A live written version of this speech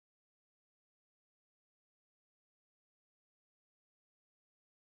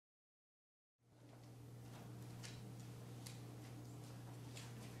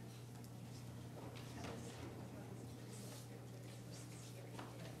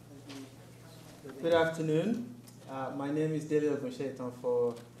Good afternoon. My name is Dele Ogunsetan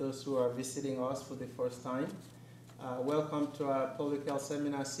for those who are visiting us for the first time. Welcome to our public health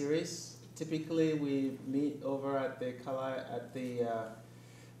seminar series. Typically, we meet over at the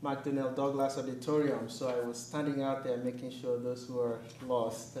McDonnell Douglas Auditorium, so I was standing out there making sure those who are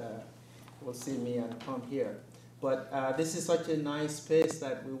lost will see me and come here. But this is such a nice space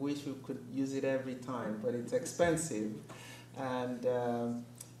that we wish we could use it every time, but it's expensive. And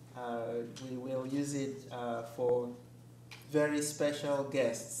we will use it for very special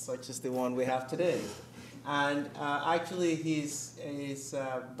guests, such as the one we have today. And actually, his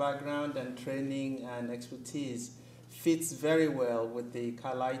background and training and expertise fits very well with the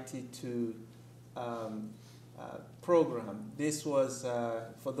CALITE 2 program. This was,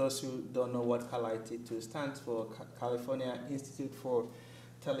 for those who don't know what CALITE 2 stands for, California Institute for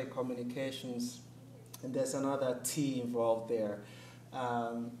Telecommunications, and there's another T involved there.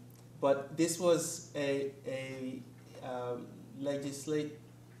 But this was a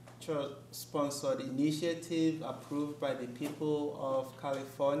legislature-sponsored initiative approved by the people of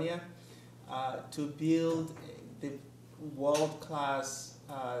California to build the world-class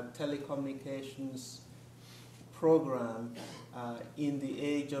telecommunications program in the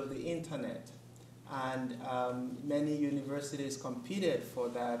age of the internet. And many universities competed for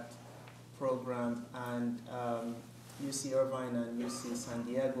that program, and UC Irvine and UC San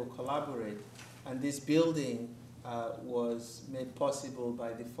Diego collaborate. And this building was made possible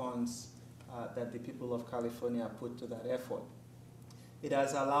by the funds that the people of California put to that effort. It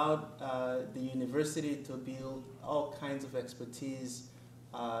has allowed the university to build all kinds of expertise.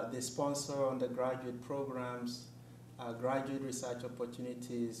 They sponsor undergraduate programs, graduate research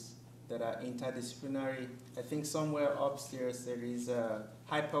opportunities that are interdisciplinary. I think somewhere upstairs there is a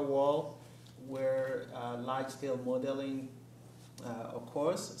hyperwall where large-scale modeling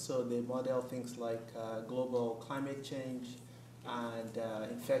occurs. So they model things like global climate change and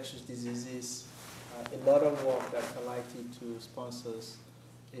infectious diseases. A lot of work that CALITE 2 sponsors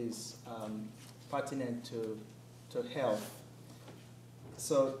is pertinent to health.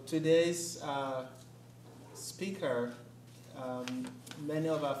 So today's speaker, many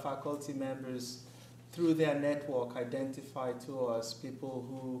of our faculty members through their network identify to us people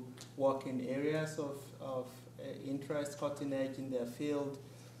who work in areas of interest, cutting edge in their field,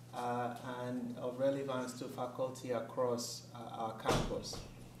 and of relevance to faculty across our campus.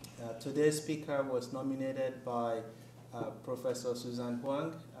 Today's speaker was nominated by Professor Suzanne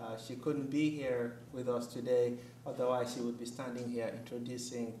Huang. She couldn't be here with us today, otherwise she would be standing here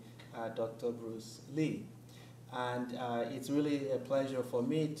introducing Dr. Bruce Lee. And it's really a pleasure for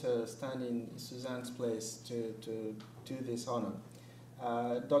me to stand in Suzanne's place to do this honor.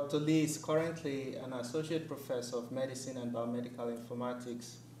 Dr. Lee is currently an associate professor of medicine and biomedical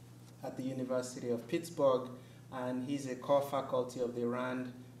informatics at the University of Pittsburgh, and he's a core faculty of the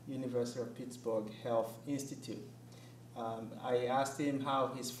RAND University of Pittsburgh Health Institute. I asked him how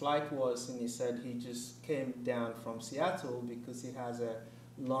his flight was, and he said he just came down from Seattle because he has a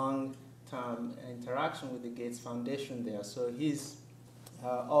long-term interaction with the Gates Foundation there. So he's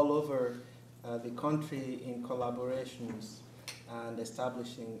all over the country in collaborations and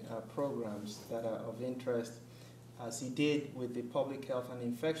establishing programs that are of interest, as he did with the Public Health and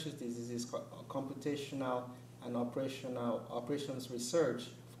Infectious Diseases Computational and Operations Research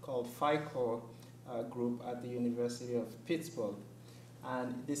called PHICOR group at the University of Pittsburgh.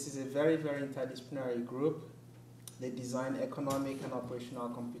 And this is a very, very interdisciplinary group. They design economic and operational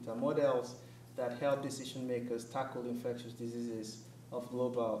computer models that help decision makers tackle infectious diseases of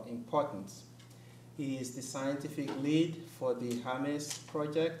global importance. He is the scientific lead for the HERMES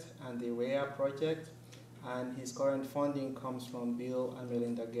Project and the RHEA Project, and his current funding comes from Bill and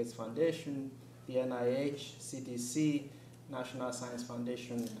Melinda Gates Foundation, the NIH, CDC, National Science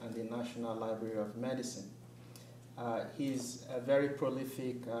Foundation, and the National Library of Medicine. He's a very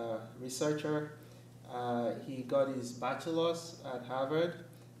prolific researcher. He got his bachelor's at Harvard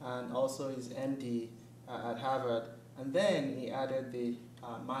and also his MD at Harvard, and then he added the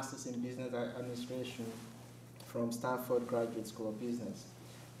Master's in Business Administration from Stanford Graduate School of Business.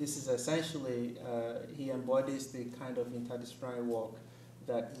 This is essentially, he embodies the kind of interdisciplinary work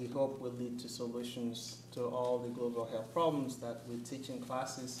that we hope will lead to solutions to all the global health problems that we teach in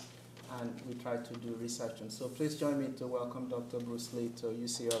classes and we try to do research on. So please join me to welcome Dr. Bruce Lee to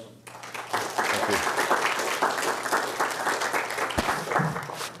UC Irvine.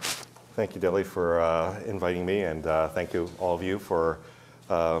 Thank you, Dele, for inviting me, and thank you, all of you, for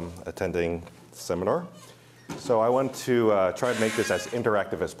attending the seminar. So I want to try to make this as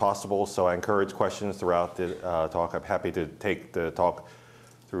interactive as possible, so I encourage questions throughout the talk. I'm happy to take the talk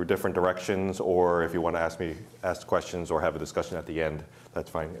through different directions, or if you want to ask questions or have a discussion at the end, that's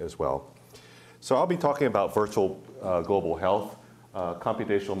fine as well. So I'll be talking about virtual global health,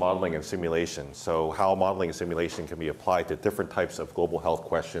 computational modeling and simulation. So how modeling and simulation can be applied to different types of global health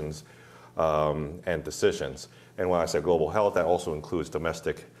questions and decisions. And when I say global health, that also includes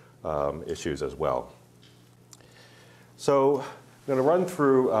domestic issues as well. So I'm going to run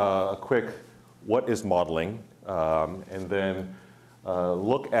through a quick what is modeling, and then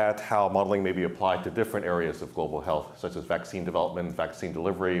look at how modeling may be applied to different areas of global health, such as vaccine development, vaccine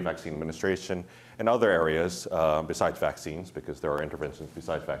delivery, vaccine administration, and other areas besides vaccines, because there are interventions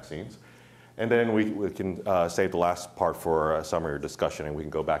besides vaccines. And then we can save the last part for a summary or discussion, and we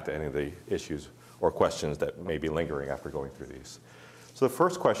can go back to any of the issues or questions that may be lingering after going through these. So the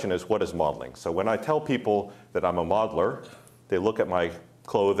first question is, what is modeling? So when I tell people that I'm a modeler, they look at my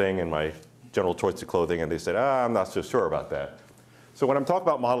clothing and my general choice of clothing, and they say, I'm not so sure about that. So when I'm talking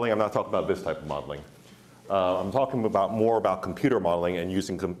about modeling, I'm not talking about this type of modeling. I'm talking more about computer modeling and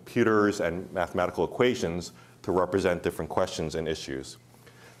using computers and mathematical equations to represent different questions and issues.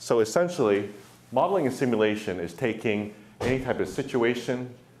 So essentially, modeling and simulation is taking any type of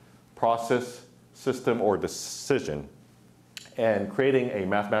situation, process, system, or decision and creating a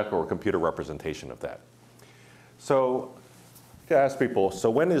mathematical or computer representation of that. So to ask people, so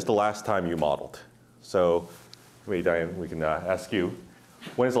when is the last time you modeled? So maybe Diane, we can ask you,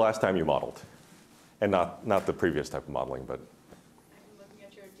 when is the last time you modeled? And not the previous type of modeling, but. I'm looking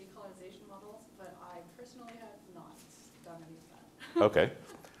at your decolonization models, but I personally have not done any of that. Okay.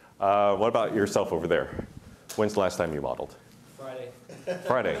 What about yourself over there? When's the last time you modeled? Friday.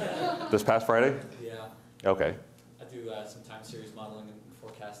 Friday. This past Friday? Yeah. Okay. I do some time series modeling and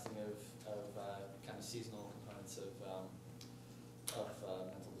forecasting of kind of seasonal components of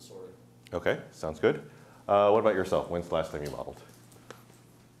mental disorder. Okay, sounds good. What about yourself? When's the last time you modeled?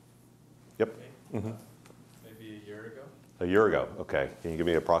 Yep. Mm-hmm. Maybe a year ago. A year ago, okay. Can you give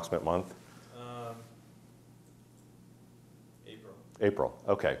me an approximate month? April. April,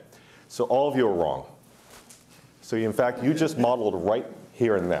 okay. So all of you are wrong. So in fact, you just modeled right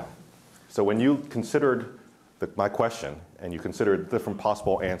here and now. So when you considered my question and you considered different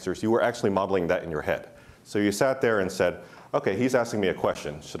possible answers, you were actually modeling that in your head. So you sat there and said, okay, he's asking me a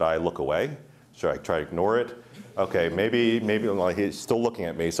question. Should I look away? Should I try to ignore it? Okay, maybe well, he's still looking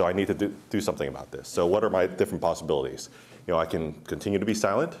at me, so I need to do something about this. So what are my different possibilities? You know, I can continue to be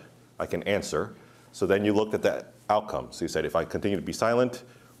silent. I can answer. So then you looked at that outcome. So you said, if I continue to be silent,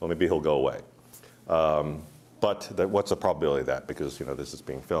 well, maybe he'll go away. But what's the probability of that? Because this is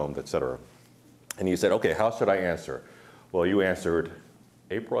being filmed, et cetera. And you said, okay, how should I answer? Well, you answered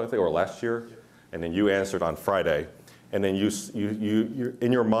April, I think, or last year. And then you answered on Friday. And then you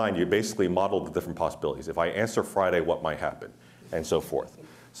in your mind, you basically modeled the different possibilities. If I answer Friday, what might happen? And so forth.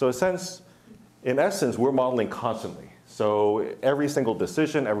 So in essence, we're modeling constantly. So every single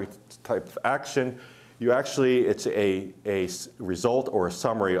decision, every type of action, it's a result or a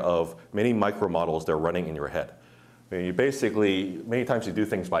summary of many micro models that are running in your head. I mean, you basically, many times you do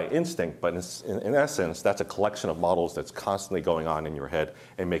things by instinct, but in essence, that's a collection of models that's constantly going on in your head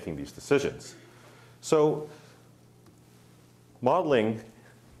and making these decisions. So modeling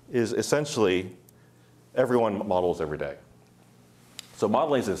is essentially, everyone models every day. So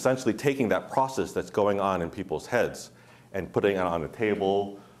modeling is essentially taking that process that's going on in people's heads and putting it on a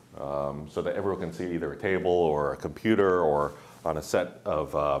table so that everyone can see either a table or a computer or on a set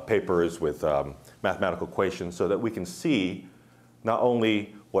of papers with mathematical equations so that we can see not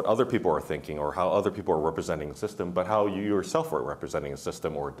only what other people are thinking or how other people are representing a system, but how you yourself are representing a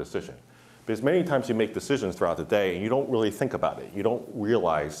system or a decision. Because many times you make decisions throughout the day and you don't really think about it. You don't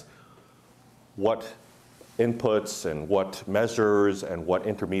realize what inputs and what measures and what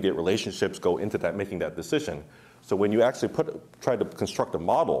intermediate relationships go into that, making that decision. So when you actually try to construct a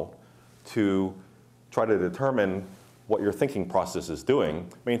model to try to determine what your thinking process is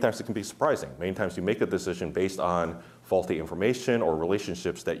doing, many times it can be surprising. Many times you make a decision based on faulty information or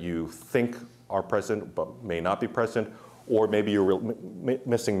relationships that you think are present but may not be present, or maybe you're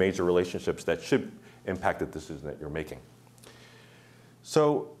missing major relationships that should impact the decision that you're making.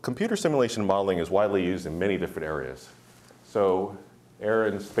 So computer simulation modeling is widely used in many different areas. So air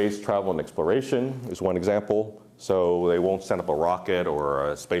and space travel and exploration is one example. So they won't send up a rocket or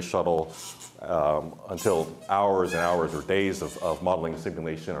a space shuttle until hours and hours or days of modeling and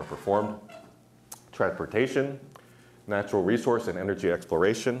simulation are performed. Transportation, natural resource and energy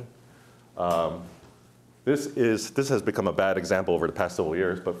exploration. This has become a bad example over the past several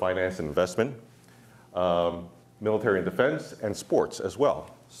years, but finance and investment, military and defense, and sports as well.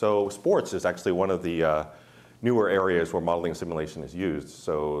 So sports is actually one of the newer areas where modeling and simulation is used.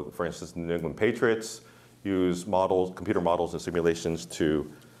 So for instance, the New England Patriots use models, computer models and simulations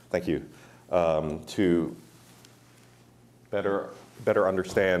to, thank you, to better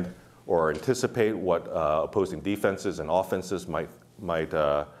understand or anticipate what opposing defenses and offenses might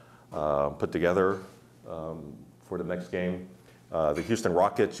put together for the next game. The Houston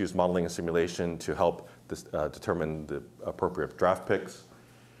Rockets use modeling and simulation to help determine the appropriate draft picks.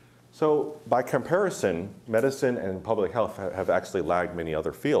 So by comparison, medicine and public health have actually lagged many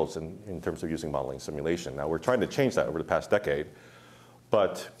other fields in terms of using modeling and simulation. Now we're trying to change that over the past decade,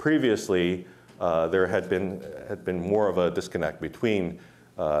 but previously there had been more of a disconnect between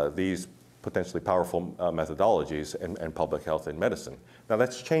these potentially powerful methodologies and public health and medicine. Now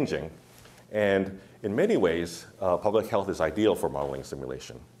that's changing, and in many ways, public health is ideal for modeling and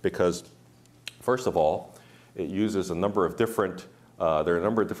simulation because, first of all, it uses a number of different there are a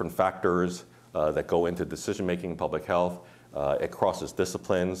number of different factors that go into decision-making in public health. It crosses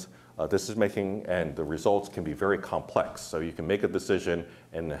disciplines. Decision-making and the results can be very complex. So you can make a decision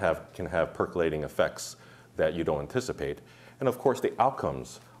and can have percolating effects that you don't anticipate. And of course, the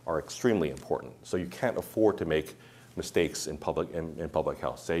outcomes are extremely important. So you can't afford to make mistakes in public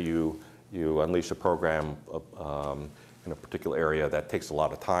health. Say you unleash a program in a particular area that takes a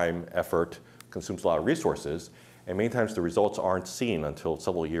lot of time, effort, consumes a lot of resources, and many times the results aren't seen until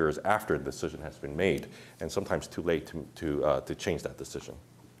several years after the decision has been made, and sometimes too late to change that decision.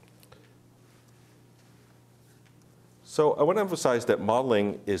 So I want to emphasize that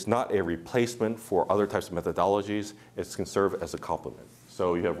modeling is not a replacement for other types of methodologies. It can serve as a complement.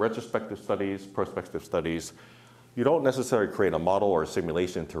 So you have retrospective studies, prospective studies. You don't necessarily create a model or a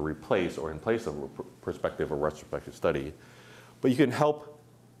simulation to replace or in place of a prospective or retrospective study, but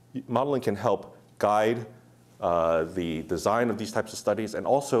modeling can help guide the design of these types of studies and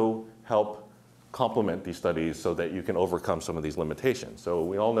also help complement these studies so that you can overcome some of these limitations. So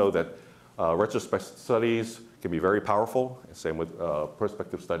we all know that retrospective studies can be very powerful, same with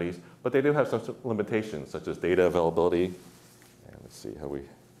prospective studies, but they do have some limitations such as data availability. And let's see how we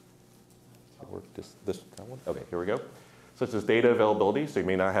work that one. Okay, here we go. Such as data availability, so you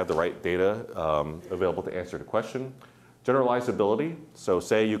may not have the right data available to answer the question. Generalizability, so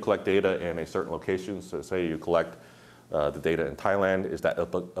say you collect data in a certain location, so say you collect the data in Thailand, is that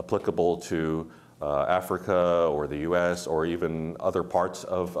applicable to Africa or the US or even other parts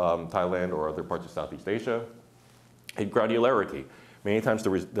of Thailand or other parts of Southeast Asia? And granularity, many times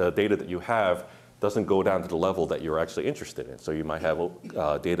the data that you have doesn't go down to the level that you're actually interested in. So you might have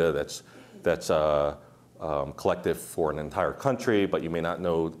data that's collected for an entire country, but you may not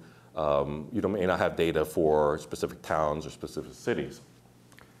know may not have data for specific towns or specific cities.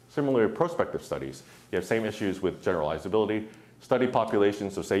 Similarly, prospective studies, you have same issues with generalizability. Study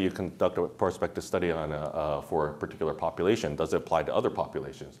populations, so say you conduct a prospective study on for a particular population, does it apply to other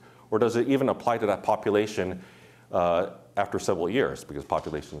populations? Or does it even apply to that population after several years, because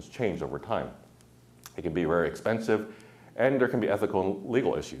populations change over time? It can be very expensive, and there can be ethical and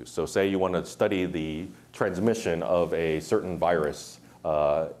legal issues. So say you want to study the transmission of a certain virus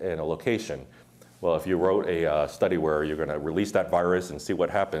in a location. Well, if you wrote a study where you're going to release that virus and see what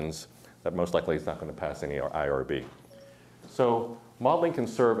happens, that most likely is not going to pass any IRB. So modeling can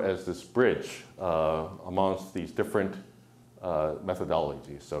serve as this bridge amongst these different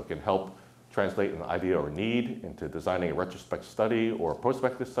methodologies. So it can help translate an idea or need into designing a retrospective study or a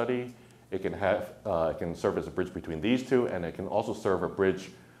prospective study. It can serve as a bridge between these two, and it can also serve a bridge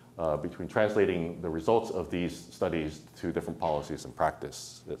between translating the results of these studies to different policies and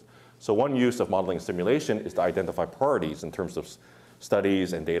practice. So one use of modeling and simulation is to identify priorities in terms of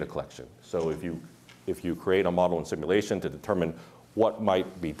studies and data collection. So if you create a model and simulation to determine what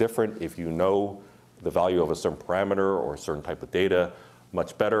might be different if you know the value of a certain parameter or a certain type of data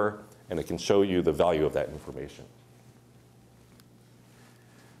much better, and it can show you the value of that information.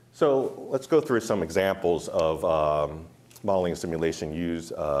 So let's go through some examples of modeling and simulation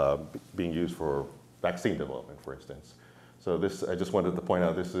being used for vaccine development, for instance. So this, I just wanted to point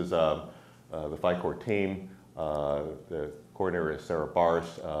out, this is the PHICOR team. The coordinator is Sarah Barsh.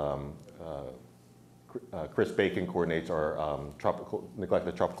 Chris Bacon coordinates our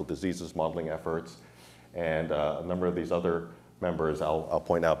neglected tropical diseases modeling efforts. And a number of these other members I'll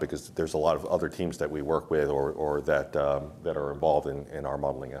point out because there's a lot of other teams that we work with or that are involved in our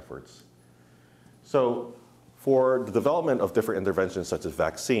modeling efforts. So for the development of different interventions such as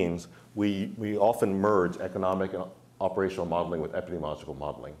vaccines, we often merge economic and operational modeling with epidemiological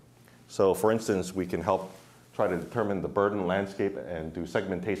modeling. So for instance, we can help try to determine the burden landscape and do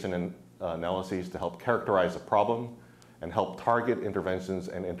segmentation and analyses to help characterize a problem and help target interventions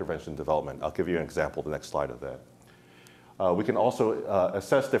and intervention development. I'll give you an example, the next slide of that. We can also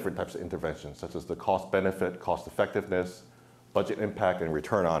assess different types of interventions, such as the cost benefit, cost effectiveness, budget impact, and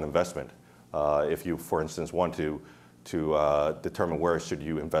return on investment. If you, for instance, want to determine where should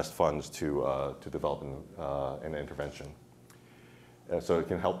you invest funds to develop an intervention. So it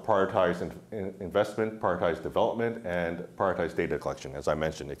can help prioritize investment, prioritize development, and prioritize data collection. As I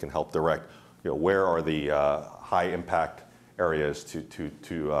mentioned, it can help direct, where are the high impact areas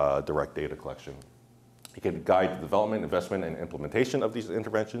to direct data collection. It can guide the development, investment, and implementation of these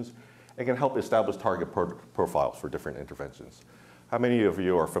interventions. It can help establish target profiles for different interventions. How many of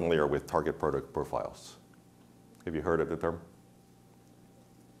you are familiar with target product profiles? Have you heard of the term?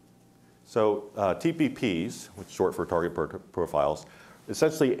 So TPPs, which is short for target profiles,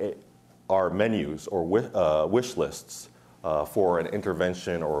 essentially are menus or wish lists for an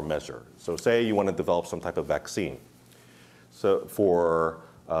intervention or a measure. So say you want to develop some type of vaccine. So for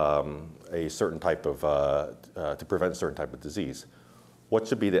a certain type of, to prevent a certain type of disease. What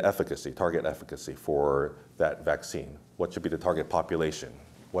should be the efficacy, target efficacy for that vaccine? What should be the target population?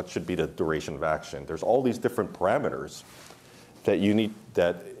 What should be the duration of action? There's all these different parameters that you need,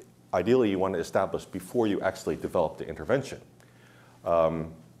 that ideally you want to establish before you actually develop the intervention.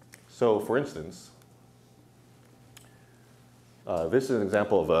 So for instance, this is an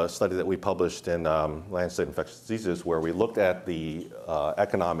example of a study that we published in Lancet Infectious Diseases where we looked at the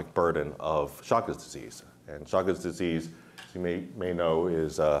economic burden of Chagas disease. And Chagas disease, as you may know,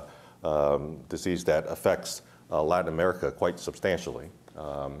 is a disease that affects Latin America quite substantially.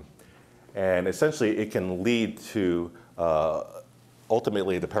 And essentially it can lead to,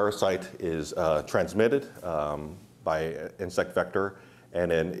 ultimately the parasite is transmitted by insect vector, and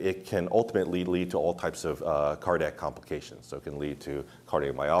then it can ultimately lead to all types of cardiac complications. So it can lead to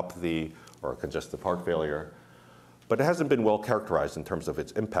cardiomyopathy or congestive heart failure. But it hasn't been well characterized in terms of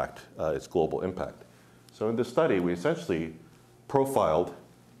its impact, its global impact. So in this study, we essentially profiled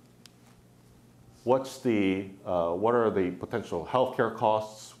what are the potential healthcare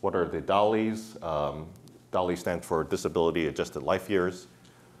costs, what are the DALYs. DALY stands for Disability Adjusted Life Years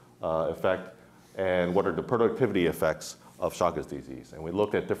effect, and what are the productivity effects of Chagas disease. And we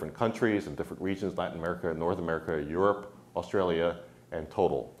looked at different countries and different regions, Latin America, North America, Europe, Australia, and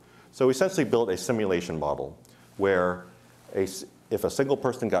total. So we essentially built a simulation model where if a single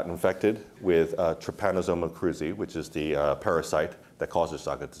person got infected with Trypanosoma cruzi, which is the parasite that causes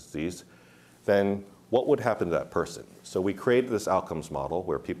Chagas disease, then what would happen to that person? So we created this outcomes model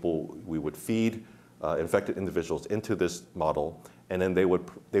where we would feed infected individuals into this model, and then they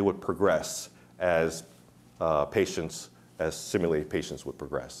would progress as simulated patients would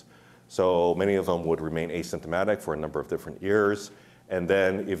progress. So many of them would remain asymptomatic for a number of different years, and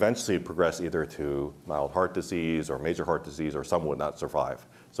then eventually progress either to mild heart disease or major heart disease, or some would not survive.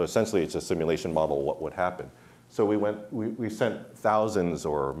 So essentially it's a simulation model of what would happen. So we sent thousands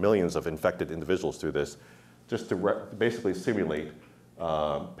or millions of infected individuals through this just to basically simulate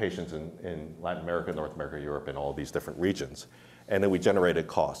patients in Latin America, North America, Europe, and all these different regions. And then we generated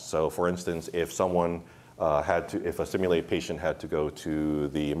costs. So for instance, if a simulated patient had to go to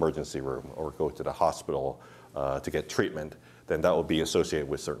the emergency room or go to the hospital to get treatment, then that would be associated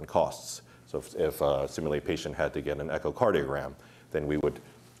with certain costs. So if a simulated patient had to get an echocardiogram, then we would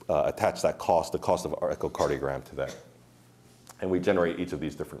attach that cost, the cost of our echocardiogram, to that. And we generate each of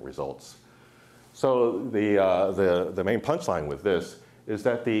these different results. So the main punchline with this is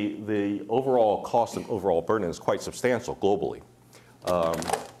that the overall cost and overall burden is quite substantial globally.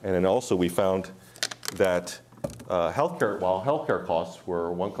 And then also we found that while healthcare costs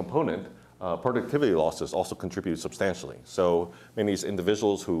were one component, productivity losses also contribute substantially. So many of these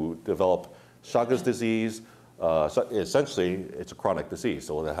individuals who develop Chagas disease, essentially it's a chronic disease.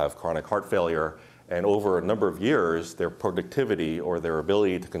 So they have chronic heart failure, and over a number of years, their productivity or their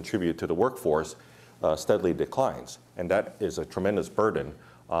ability to contribute to the workforce steadily declines. And that is a tremendous burden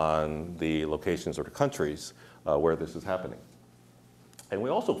on the locations or the countries where this is happening. And we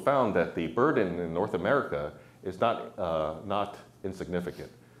also found that the burden in North America is not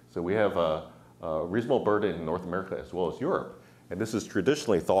insignificant. So we have a reasonable burden in North America as well as Europe. And this is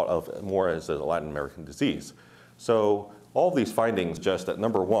traditionally thought of more as a Latin American disease. So all of these findings suggest that,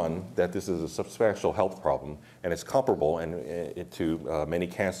 number one, that this is a substantial health problem, and it's comparable to many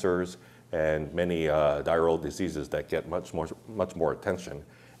cancers and many diarrheal diseases that get much more attention.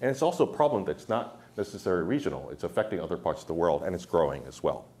 And it's also a problem that's not necessarily regional. It's affecting other parts of the world, and it's growing as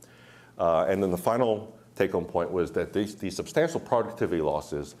well. And then the final take-home point was that these substantial productivity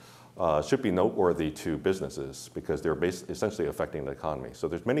losses should be noteworthy to businesses because they're essentially affecting the economy. So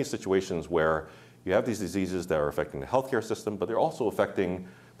there's many situations where you have these diseases that are affecting the healthcare system, but they're also affecting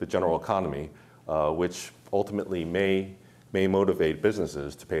the general economy, which ultimately may motivate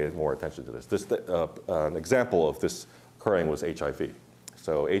businesses to pay more attention to this. An example of this occurring was HIV.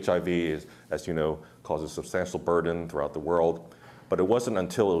 So HIV is, as you know, causes substantial burden throughout the world, but it wasn't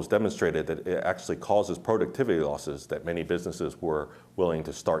until it was demonstrated that it actually causes productivity losses that many businesses were willing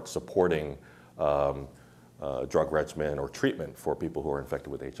to start supporting drug regimen or treatment for people who are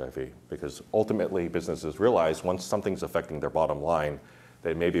infected with HIV. Because ultimately businesses realize once something's affecting their bottom line, that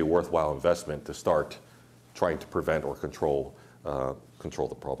it may be a worthwhile investment to start trying to prevent or control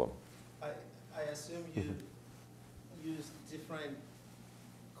the problem. I assume you use different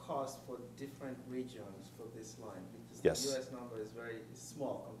costs for different regions for this line, because Yes. the US number is very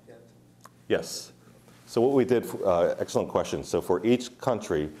small compared to... Yes. So what we did, excellent question. So for each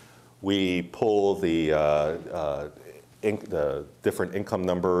country, we pull the different income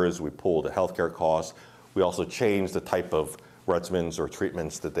numbers, we pull the healthcare costs, we also change the type of regimens or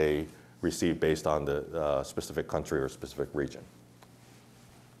treatments that they receive based on the specific country or specific region.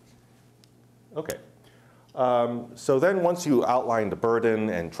 Okay. So then once you outline the burden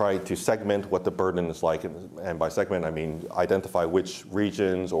and try to segment what the burden is like, and by segment I mean identify which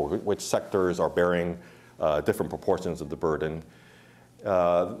regions or which sectors are bearing different proportions of the burden,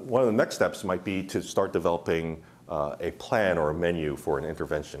 one of the next steps might be to start developing a plan or a menu for an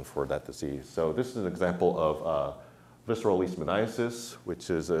intervention for that disease. So this is an example of visceral leishmaniasis, which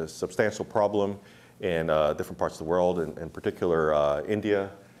is a substantial problem in different parts of the world, in particular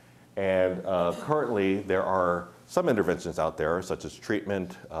India. And currently there are some interventions out there, such as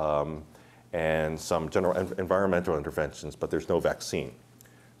treatment and some general environmental interventions, but there's no vaccine.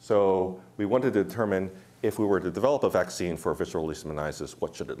 So we wanted to determine if we were to develop a vaccine for visceral leishmaniasis,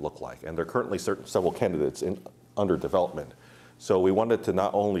 what should it look like? And there are currently several candidates under development. So we wanted to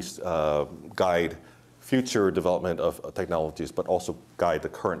not only guide future development of technologies, but also guide the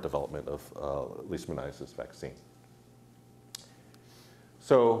current development of leishmaniasis vaccine.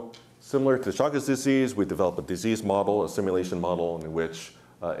 So similar to Chagas disease, we developed a disease model, a simulation model in which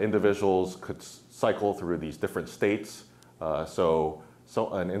individuals could cycle through these different states. So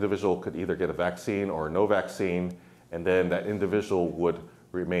an individual could either get a vaccine or no vaccine, and then that individual would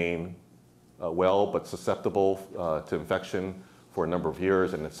remain well but susceptible to infection for a number of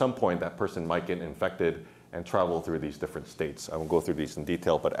years, and at some point that person might get infected and travel through these different states. I won't go through these in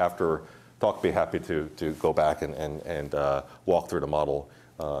detail, but after talk, I'd be happy to go back and walk through the model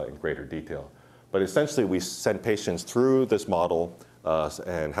in greater detail. But essentially we sent patients through this model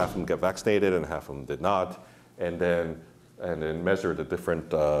and half of them get vaccinated and half of them did not, and then measure the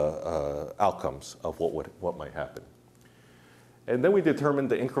different outcomes of what might happen. And then we determined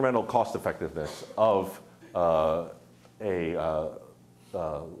the incremental cost effectiveness of a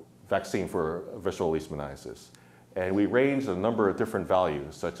vaccine for visceral leishmaniasis. And we ranged a number of different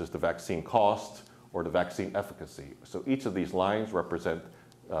values, such as the vaccine cost or the vaccine efficacy. So each of these lines represent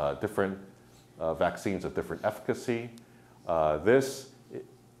different vaccines of different efficacy. This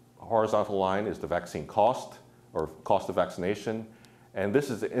horizontal line is the vaccine cost, or cost of vaccination, and this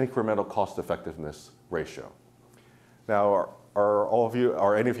is the incremental cost effectiveness ratio. Now,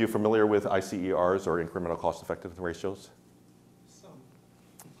 are any of you familiar with ICERs or incremental cost effectiveness ratios? Some.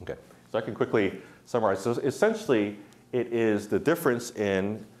 Okay, so I can quickly summarize. So essentially, it is the difference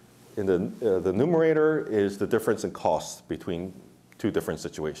in the numerator is the difference in cost between two different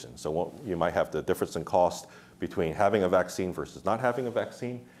situations. So you might have the difference in cost between having a vaccine versus not having a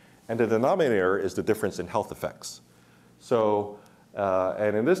vaccine. And the denominator is the difference in health effects. So,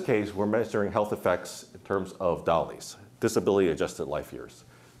 and in this case, we're measuring health effects in terms of DALYs, disability-adjusted life years.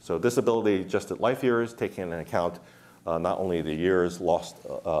 So disability-adjusted life years, taking into account not only the years lost,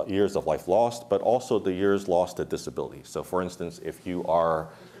 years of life lost, but also the years lost to disability. So for instance, if you are,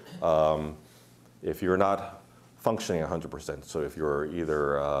 if you're not functioning 100%, so if you're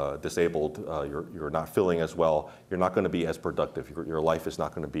either disabled, you're not feeling as well, you're not going to be as productive. Your life is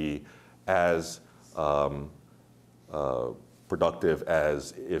not going to be as productive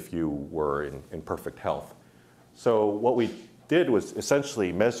as if you were in perfect health. So what we did was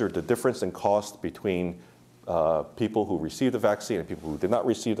essentially measure the difference in cost between people who received the vaccine and people who did not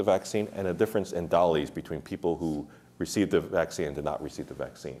receive the vaccine, and a difference in DALYs between people who received the vaccine and did not receive the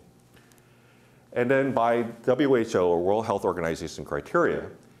vaccine. And then by WHO, or World Health Organization criteria,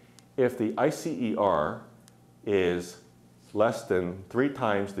 if the ICER is less than 3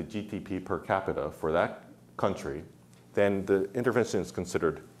 times the GDP per capita for that country, then the intervention is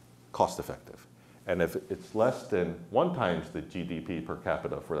considered cost effective. And if it's less than 1 times the GDP per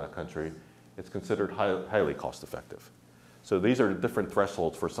capita for that country, it's considered highly cost effective. So these are different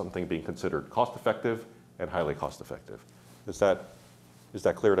thresholds for something being considered cost-effective and highly cost-effective. Is that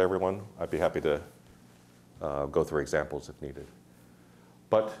clear to everyone? I'd be happy to go through examples if needed.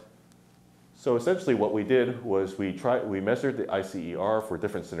 So essentially what we did was we measured the ICER for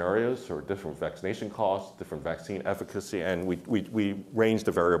different scenarios, or different vaccination costs, different vaccine efficacy, and we ranged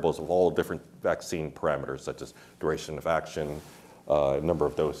the variables of all different vaccine parameters, such as duration of action, number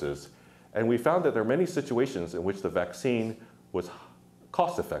of doses. And we found that there are many situations in which the vaccine was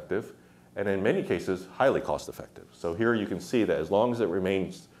cost-effective, and in many cases, highly cost-effective. So here you can see that as long as it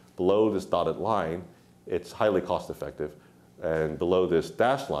remains below this dotted line, it's highly cost-effective, and below this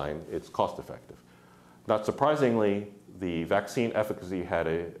dashed line, it's cost-effective. Not surprisingly, the vaccine efficacy had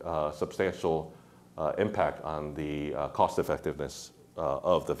a substantial impact on the cost-effectiveness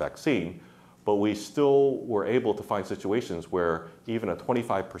of the vaccine, but we still were able to find situations where even a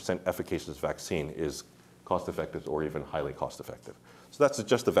 25% efficacious vaccine is cost-effective or even highly cost-effective. So that's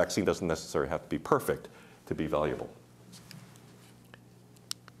just the vaccine doesn't necessarily have to be perfect to be valuable.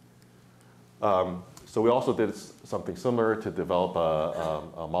 So we also did something similar to develop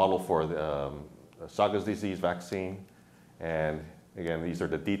a model for the Chagas disease vaccine. And again, these are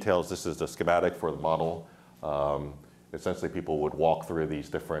the details. This is the schematic for the model. Essentially, people would walk through these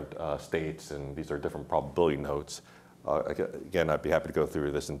different states, and these are different probability notes. Again, I'd be happy to go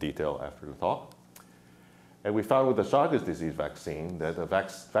through this in detail after the talk. And we found with the Chagas disease vaccine that the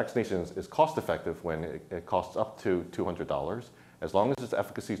vaccination is cost-effective when it costs up to $200, as long as its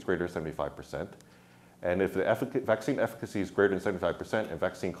efficacy is greater than 75%. And if the vaccine efficacy is greater than 75% and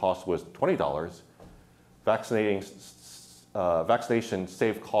vaccine cost was $20, vaccination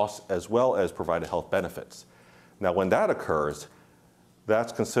saved costs as well as provided health benefits. Now, when that occurs,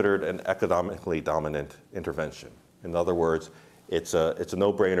 that's considered an economically dominant intervention. In other words, it's a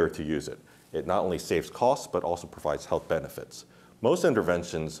no-brainer to use it. It not only saves costs, but also provides health benefits. Most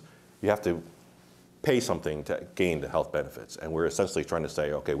interventions, you have to pay something to gain the health benefits. And we're essentially trying to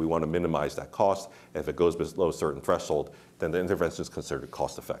say, okay, we want to minimize that cost. And if it goes below a certain threshold, then the intervention is considered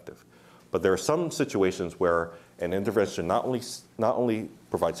cost-effective. But there are some situations where an intervention not only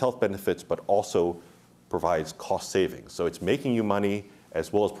provides health benefits, but also provides cost savings. So it's making you money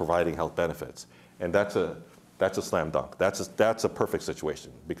as well as providing health benefits. And that's a slam dunk. That's a perfect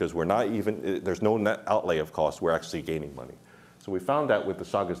situation, because there's no net outlay of cost. We're actually gaining money. So we found that with the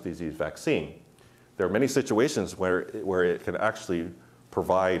Chagas disease vaccine, there are many situations where it can actually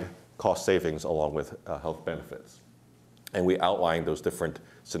provide cost savings along with health benefits. And we outlined those different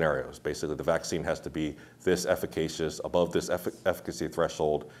scenarios. Basically, the vaccine has to be this efficacious, above this efficacy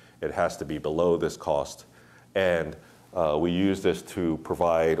threshold. It has to be below this cost. And we use this to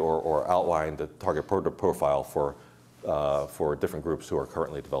provide or outline the target product profile for different groups who are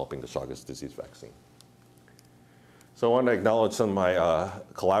currently developing the Chagas disease vaccine. So I want to acknowledge some of my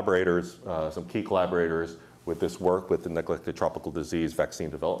collaborators, some key collaborators with this work with the neglected tropical disease vaccine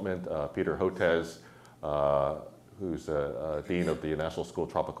development. Peter Hotez, who's Dean of the National School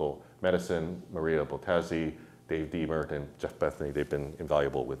of Tropical Medicine, Maria Botazzi, Dave Diemert, and Jeff Bethany. They've been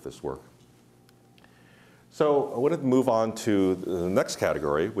invaluable with this work. So I wanted to move on to the next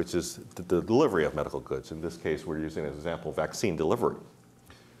category, which is the delivery of medical goods. In this case, we're using as an example vaccine delivery.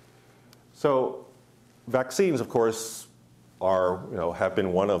 So vaccines, of course, have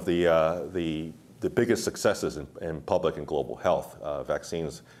been one of the biggest successes in public and global health.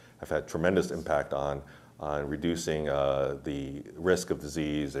 Vaccines have had tremendous impact on reducing the risk of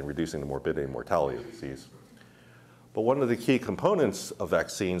disease and reducing the morbidity and mortality of disease. But one of the key components of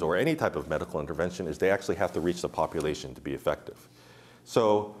vaccines or any type of medical intervention is they actually have to reach the population to be effective.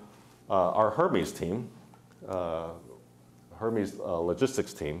 So our HERMES team, HERMES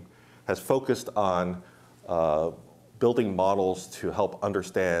logistics team, has focused on building models to help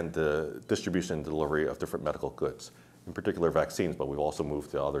understand the distribution and delivery of different medical goods, in particular vaccines, but we've also moved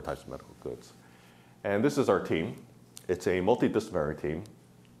to other types of medical goods. And this is our team. It's a multidisciplinary team,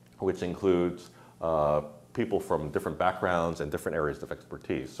 which includes people from different backgrounds and different areas of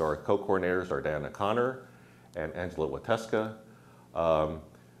expertise. So our co-coordinators are Diana Connor and Angela Wateska.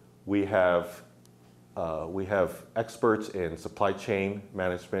 We have experts in supply chain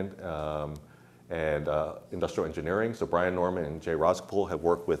management and industrial engineering. So Brian Norman and Jay Roscopool have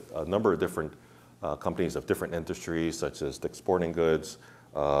worked with a number of different companies of different industries, such as Dick's Sporting Goods,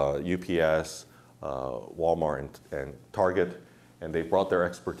 UPS, Walmart, and Target. And they've brought their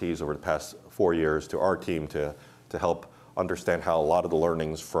expertise over the past 4 years to our team to help understand how a lot of the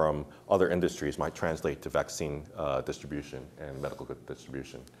learnings from other industries might translate to vaccine distribution and medical good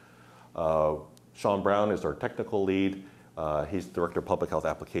distribution. Sean Brown is our technical lead. He's Director of Public Health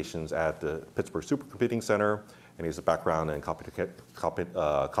Applications at the Pittsburgh Supercomputing Center, and he has a background in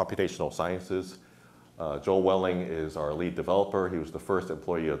computational sciences. Joel Welling is our lead developer. He was the first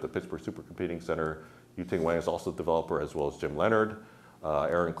employee of the Pittsburgh Supercomputing Center. Yu-Ting Wang is also a developer, as well as Jim Leonard.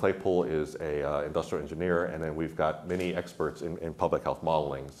 Aaron Claypool is an industrial engineer, and then we've got many experts in public health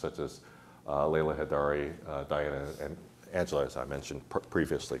modeling, such as Leila Hadari, Diana, and Angela, as I mentioned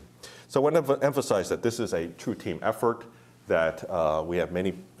previously. So I want to emphasize that this is a true team effort, that we have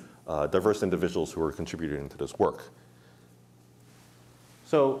many diverse individuals who are contributing to this work.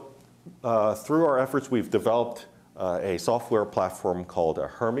 So through our efforts, we've developed a software platform called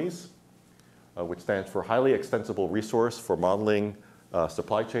HERMES, which stands for Highly Extensible Resource for Modeling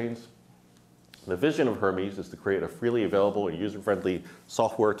Supply Chains. The vision of HERMES is to create a freely available and user-friendly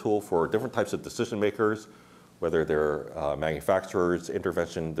software tool for different types of decision makers, whether they're manufacturers,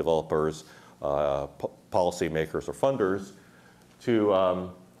 intervention developers, policy makers, or funders,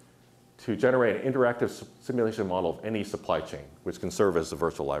 to generate an interactive simulation model of any supply chain, which can serve as a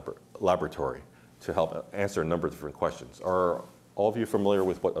virtual laboratory to help answer a number of different questions. Are all of you familiar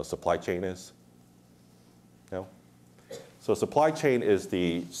with what a supply chain is? No? So a supply chain is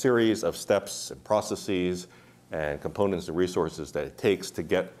the series of steps and processes and components and resources that it takes to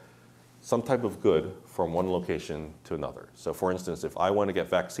get some type of good from one location to another. So for instance, if I want to get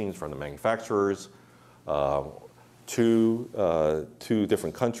vaccines from the manufacturers to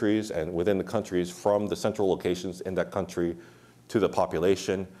different countries, and within the countries from the central locations in that country to the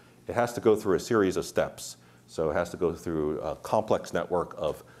population, it has to go through a series of steps. So it has to go through a complex network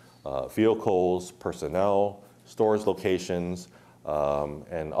of vehicles, personnel, storage locations,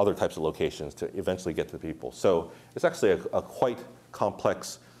 and other types of locations to eventually get to the people. So it's actually a quite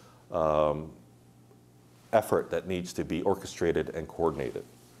complex effort that needs to be orchestrated and coordinated.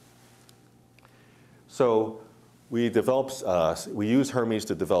 So we use HERMES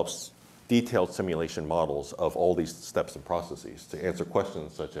to develop detailed simulation models of all these steps and processes to answer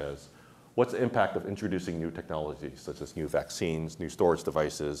questions such as, what's the impact of introducing new technologies, such as new vaccines, new storage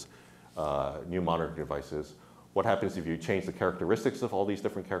devices, new monitoring devices? What happens if you change the characteristics of all these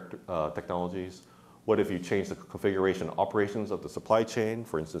different technologies? What if you change the configuration and operations of the supply chain?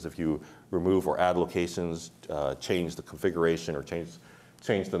 For instance, if you remove or add locations, change the configuration, or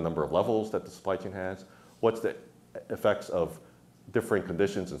change the number of levels that the supply chain has? What's the effects of differing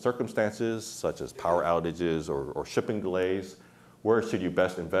conditions and circumstances, such as power outages or shipping delays? Where should you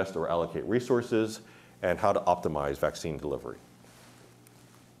best invest or allocate resources? And how to optimize vaccine delivery.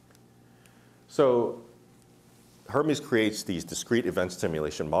 So HERMES creates these discrete event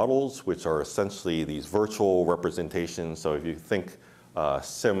simulation models, which are essentially these virtual representations. So if you think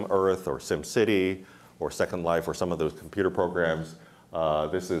Sim Earth or Sim City or Second Life or some of those computer programs,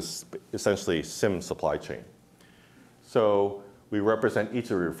 this is essentially Sim supply chain. So we represent each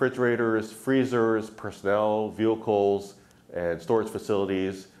of the refrigerators, freezers, personnel, vehicles, and storage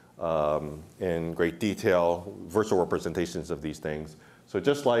facilities in great detail, virtual representations of these things. So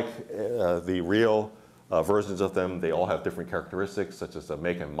just like the real versions of them, they all have different characteristics, such as a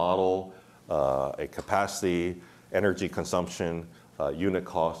make and model, a capacity, energy consumption, unit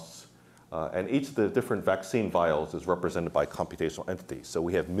costs. And each of the different vaccine vials is represented by computational entities. So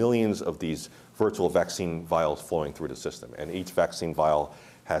we have millions of these virtual vaccine vials flowing through the system. And each vaccine vial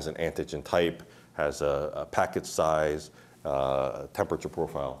has an antigen type, has a package size, temperature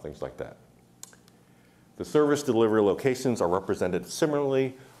profile, things like that. The service delivery locations are represented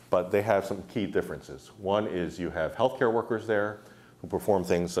similarly, but they have some key differences. One is you have healthcare workers there who perform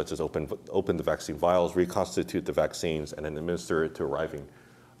things such as open the vaccine vials, reconstitute the vaccines, and then administer it to arriving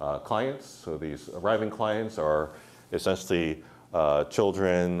clients. So these arriving clients are essentially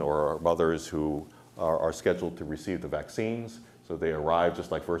children or mothers who are scheduled to receive the vaccines. So they arrive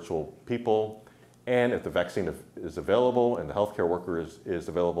just like virtual people. And if the vaccine is available and the healthcare worker is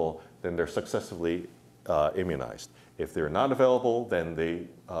available, then they're successfully immunized. If they're not available, then they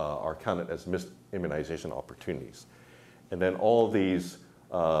are counted as missed immunization opportunities. And then all of these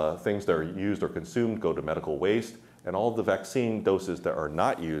things that are used or consumed go to medical waste, and all of the vaccine doses that are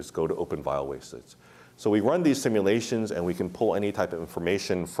not used go to open vial wastage. So we run these simulations, and we can pull any type of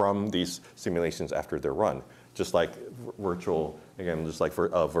information from these simulations after they're run, just like virtual, again, just like for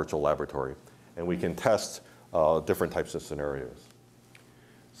a virtual laboratory. And we can test different types of scenarios.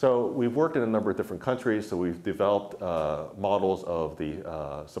 So we've worked in a number of different countries. So we've developed models of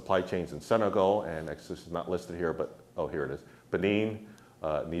the supply chains in Senegal, and this is not listed here, but oh, here it is. Benin,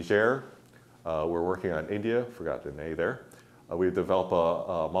 Niger. We're working on India, forgot the name there. We've developed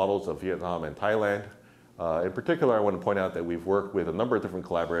models of Vietnam and Thailand. In particular, I want to point out that we've worked with a number of different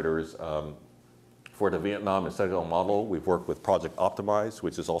collaborators. For the Vietnam and Senegal model, we've worked with Project Optimize,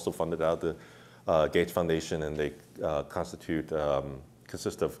 which is also funded out of the Gates Foundation, and they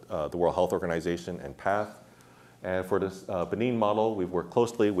consist of the World Health Organization and PATH. And for this Benin model, we've worked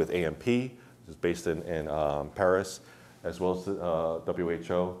closely with AMP, which is based in Paris, as well as the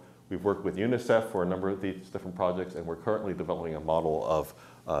WHO. We've worked with UNICEF for a number of these different projects, and we're currently developing a model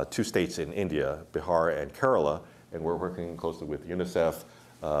of 2 states in India, Bihar and Kerala, and we're working closely with UNICEF,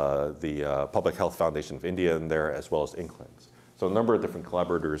 the Public Health Foundation of India in there, as well as INCLINS. So a number of different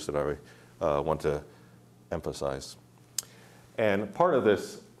collaborators that I want to emphasize. And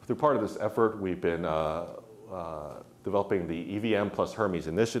through part of this effort, we've been developing the EVM plus HERMES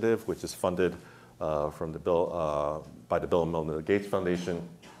initiative, which is funded from by the Bill and Melinda Gates Foundation.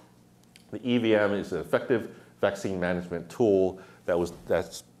 The EVM is an effective vaccine management tool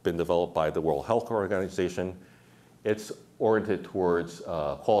that's been developed by the World Health Organization. It's oriented towards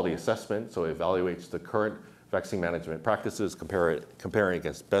quality assessment, so it evaluates the current vaccine management practices, comparing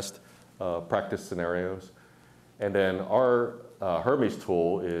against best practice scenarios. And then our HERMES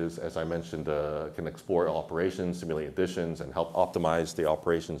tool is, as I mentioned, can explore operations, simulate additions, and help optimize the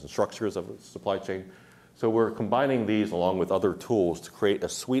operations and structures of the supply chain. So we're combining these along with other tools to create a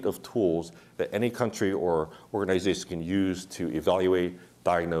suite of tools that any country or organization can use to evaluate,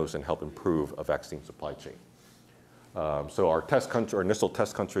 diagnose, and help improve a vaccine supply chain. So our initial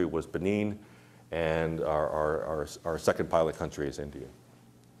test country was Benin, and our second pilot country is India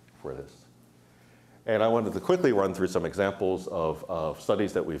for this. And I wanted to quickly run through some examples of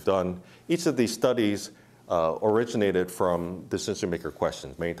studies that we've done. Each of these studies originated from decision-maker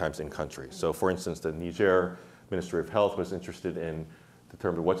questions, many times in country. So for instance, the Niger Ministry of Health was interested in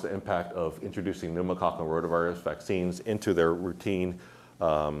determining what's the impact of introducing pneumococcal and rotavirus vaccines into their routine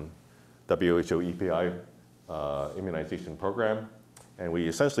WHO EPI immunization program. And we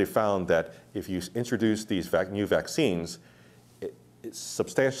essentially found that if you introduce these new vaccines, it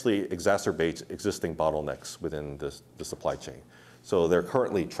substantially exacerbates existing bottlenecks within the supply chain. So there are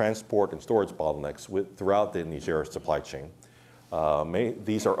currently transport and storage bottlenecks throughout the Niger supply chain.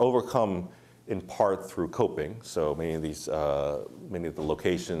 These are overcome in part through coping. So many of the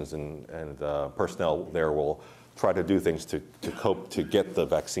locations and personnel there will try to do things to cope to get the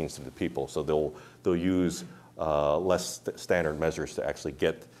vaccines to the people. So they'll use less standard measures to actually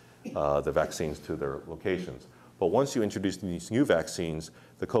get the vaccines to their locations. But once you introduce these new vaccines,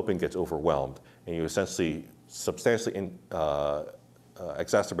 the coping gets overwhelmed, and you essentially substantially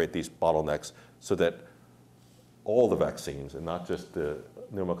exacerbate these bottlenecks so that all the vaccines, and not just the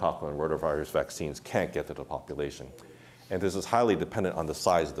pneumococcal and rotavirus vaccines, can't get to the population. And this is highly dependent on the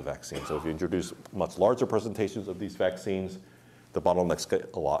size of the vaccine. So if you introduce much larger presentations of these vaccines, the bottlenecks get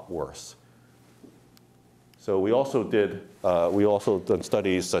a lot worse. So we also done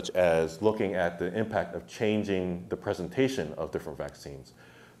studies such as looking at the impact of changing the presentation of different vaccines.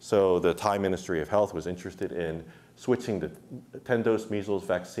 So the Thai Ministry of Health was interested in switching the 10-dose measles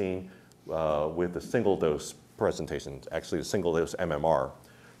vaccine with the single-dose presentation, actually the single-dose MMR.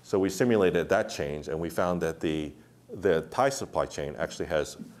 So we simulated that change, and we found that the Thai supply chain actually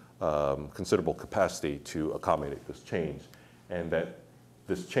has considerable capacity to accommodate this change, and that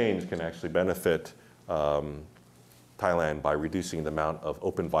this change can actually benefit Thailand by reducing the amount of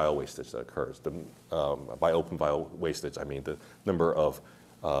open vial wastage that occurs. By open vial wastage, I mean the number of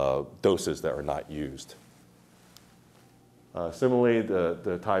doses that are not used. Similarly,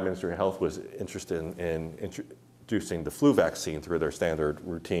 the Thai Ministry of Health was interested in introducing the flu vaccine through their standard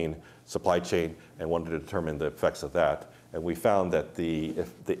routine supply chain and wanted to determine the effects of that. And we found that the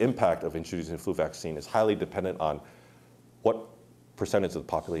impact of introducing the flu vaccine is highly dependent on what percentage of the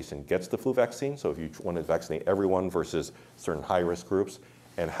population gets the flu vaccine. So if you want to vaccinate everyone versus certain high-risk groups,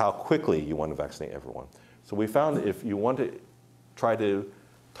 and how quickly you want to vaccinate everyone. So we found that if you want to try to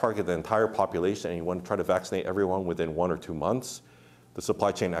target the entire population and you want to try to vaccinate everyone within 1 or 2 months, the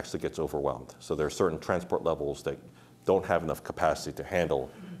supply chain actually gets overwhelmed. So there are certain transport levels that don't have enough capacity to handle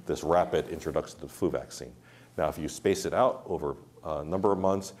this rapid introduction of the flu vaccine. Now, if you space it out over a number of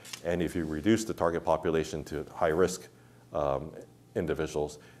months, and if you reduce the target population to high-risk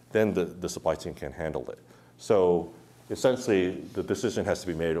individuals, then the supply chain can handle it. So essentially, the decision has to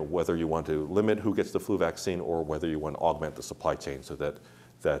be made of whether you want to limit who gets the flu vaccine or whether you want to augment the supply chain so that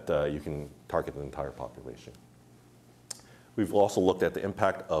you can target the entire population. We've also looked at the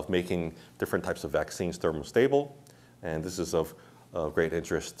impact of making different types of vaccines thermostable, and this is of great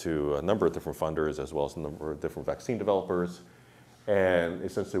interest to a number of different funders as well as a number of different vaccine developers. And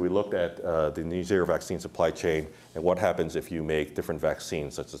essentially, we looked at the Niger vaccine supply chain and what happens if you make different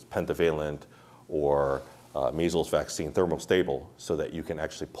vaccines, such as pentavalent or measles vaccine, thermostable, so that you can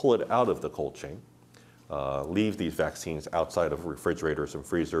actually pull it out of the cold chain, leave these vaccines outside of refrigerators and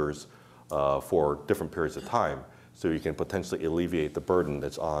freezers for different periods of time, so you can potentially alleviate the burden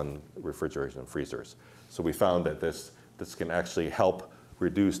that's on refrigerators and freezers. So we found that this can actually help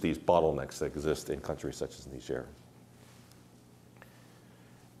reduce these bottlenecks that exist in countries such as Niger.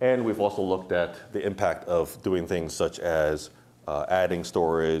 And we've also looked at the impact of doing things such as adding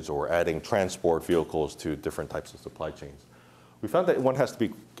storage or adding transport vehicles to different types of supply chains. We found that one has to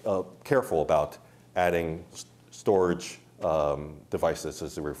be careful about adding storage devices such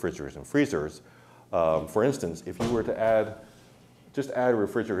as refrigerators and freezers. For instance, if you were to just add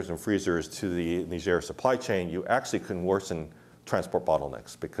refrigerators and freezers to the Niger supply chain, you actually can worsen transport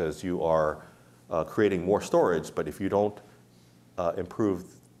bottlenecks because you are creating more storage, but if you don't improve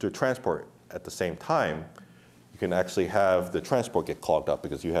the transport at the same time, you can actually have the transport get clogged up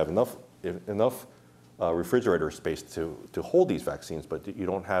because you have enough refrigerator space to hold these vaccines, but you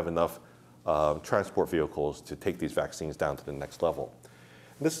don't have enough transport vehicles to take these vaccines down to the next level.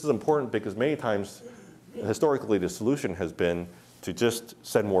 And this is important because many times, historically, the solution has been to just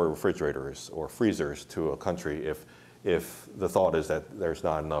send more refrigerators or freezers to a country if the thought is that there's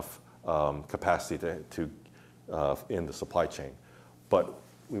not enough capacity in the supply chain. But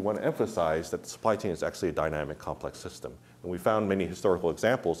we want to emphasize that the supply chain is actually a dynamic, complex system. And we found many historical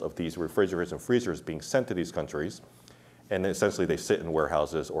examples of these refrigerators and freezers being sent to these countries, and essentially they sit in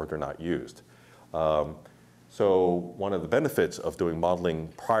warehouses or they're not used. So one of the benefits of doing modeling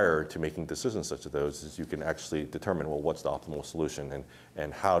prior to making decisions such as those is you can actually determine, well, what's the optimal solution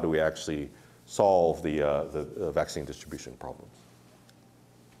and how do we actually solve the vaccine distribution problems.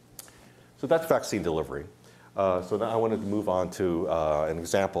 So that's vaccine delivery. So now I wanted to move on to an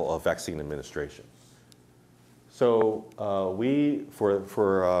example of vaccine administration. So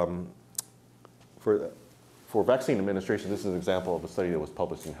for vaccine administration, this is an example of a study that was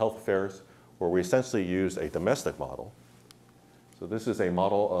published in Health Affairs, where we essentially used a domestic model. So this is a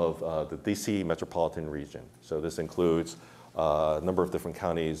model of the DC metropolitan region. So this includes a number of different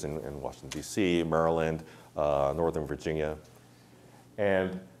counties in Washington, DC, Maryland, Northern Virginia.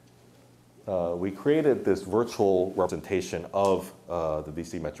 And we created this virtual representation of the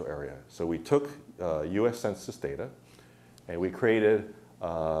DC metro area. So we took US Census data, and we created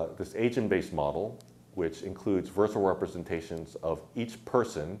this agent-based model, which includes virtual representations of each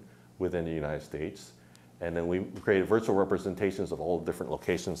person within the United States. And then we created virtual representations of all the different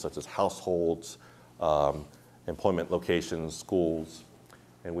locations, such as households, employment locations, schools.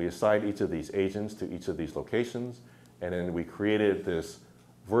 And we assigned each of these agents to each of these locations. And then we created this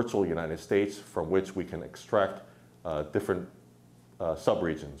virtual United States from which we can extract different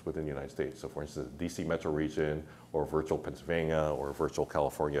subregions within the United States. So for instance, DC metro region, or virtual Pennsylvania, or virtual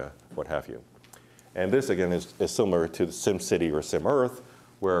California, what have you. And this, again, is similar to the SimCity or SimEarth,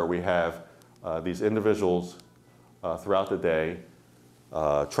 where we have these individuals throughout the day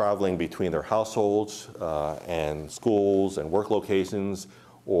traveling between their households and schools and work locations,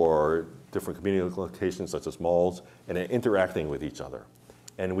 or different community locations such as malls, and interacting with each other.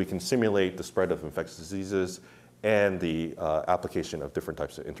 And we can simulate the spread of infectious diseases and the application of different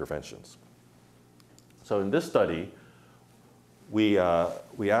types of interventions. So in this study, we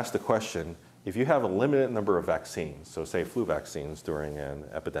asked the question, if you have a limited number of vaccines, so say flu vaccines during an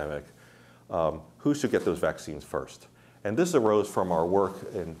epidemic, who should get those vaccines first? And this arose from our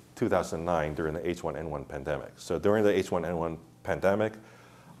work in 2009 during the H1N1 pandemic. So during the H1N1 pandemic,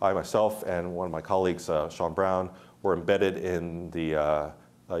 I myself and one of my colleagues, Sean Brown, were embedded in the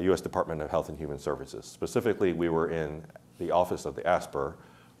US Department of Health and Human Services. Specifically, we were in the office of the ASPR,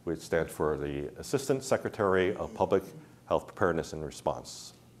 which stands for the Assistant Secretary of Public Health Preparedness and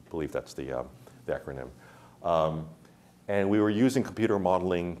Response. I believe that's the acronym. And we were using computer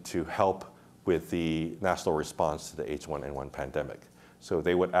modeling to help with the national response to the H1N1 pandemic. So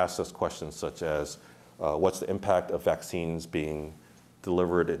they would ask us questions such as, what's the impact of vaccines being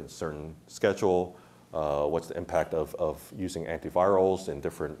delivered in a certain schedule? What's the impact of using antivirals in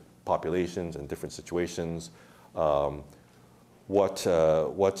different populations and different situations? What's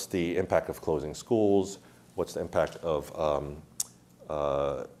the impact of closing schools? What's the impact of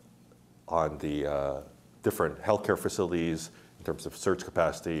on the different healthcare facilities in terms of surge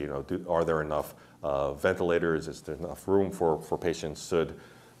capacity? You know, are there enough ventilators? Is there enough room for patients?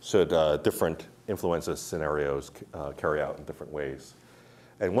 Should different influenza scenarios carry out in different ways?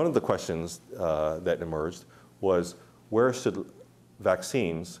 And one of the questions that emerged was, where should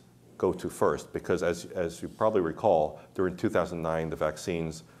vaccines go to first? Because as you probably recall, during 2009, the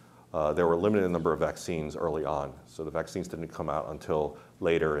vaccines, there were a limited number of vaccines early on. So the vaccines didn't come out until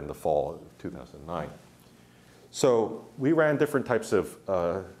later in the fall of 2009. So we ran different types of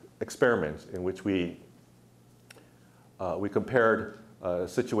experiments in which we compared a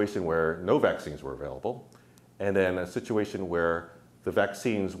situation where no vaccines were available, and then a situation where the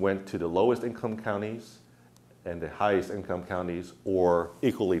vaccines went to the lowest income counties and the highest income counties, or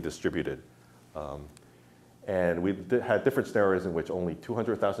equally distributed. And we had different scenarios in which only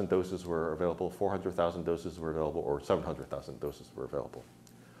 200,000 doses were available, 400,000 doses were available, or 700,000 doses were available.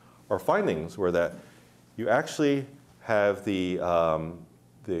 Our findings were that you actually have the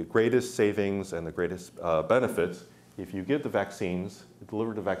greatest savings and the greatest benefits if you give the vaccines,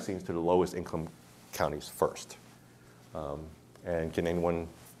 deliver the vaccines to the lowest income counties first. And can anyone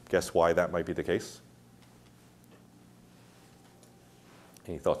guess why that might be the case?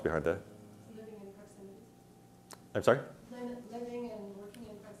 Any thoughts behind that? Living in proximity. I'm sorry? Living and working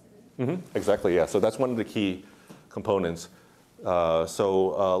in proximity. Exactly, yeah. So that's one of the key components.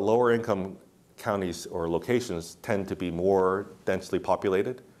 Lower income counties or locations tend to be more densely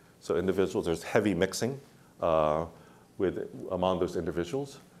populated. So individuals, there's heavy mixing among those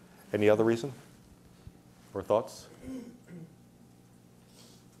individuals. Any other reason or thoughts?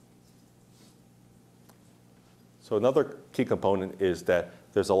 So another key component is that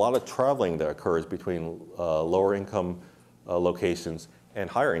there's a lot of traveling that occurs between lower income locations and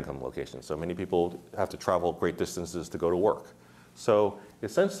higher income locations. So many people have to travel great distances to go to work. So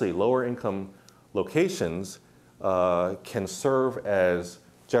essentially, lower income locations can serve as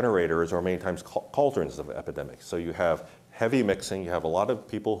generators or many times cauldrons of epidemics. So you have heavy mixing, you have a lot of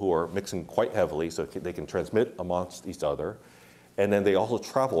people who are mixing quite heavily so they can transmit amongst each other. And then they also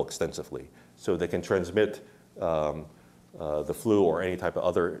travel extensively so they can transmit the flu or any type of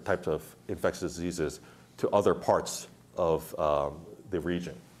other types of infectious diseases to other parts of the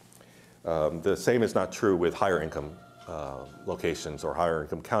region. The same is not true with higher income locations or higher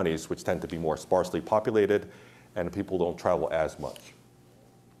income counties, which tend to be more sparsely populated and people don't travel as much.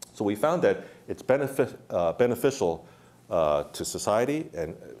 So we found that it's beneficial to society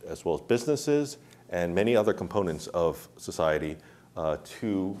and as well as businesses and many other components of society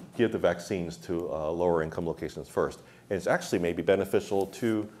to give the vaccines to lower income locations first. And it's actually maybe beneficial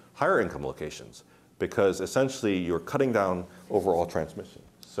to higher income locations because essentially you're cutting down overall transmission.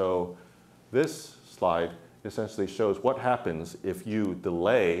 So this slide essentially shows what happens if you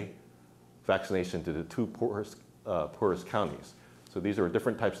delay vaccination to the two poorest counties. So these are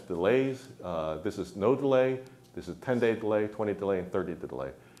different types of delays. This is no delay, this is 10-day delay, 20 delay, and 30-day delay.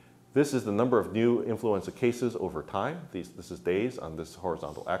 This is the number of new influenza cases over time. This is days on this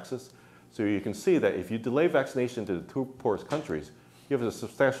horizontal axis. So you can see that if you delay vaccination to the two poorest countries, you have a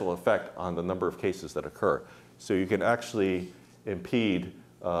substantial effect on the number of cases that occur. So you can actually impede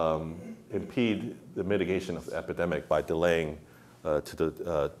the mitigation of the epidemic by delaying to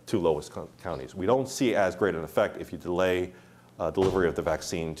the two lowest counties. We don't see as great an effect if you delay delivery of the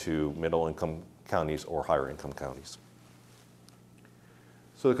vaccine to middle income counties or higher income counties.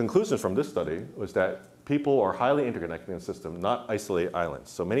 So the conclusion from this study was that people are highly interconnected in the system, not isolated islands.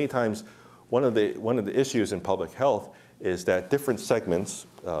 So many times, one of the issues in public health is that different segments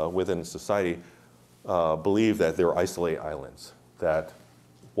within society believe that they're isolated islands, that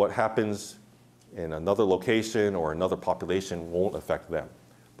what happens in another location or another population won't affect them.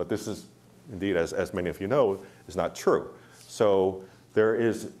 But this is indeed, as many of you know, is not true. So there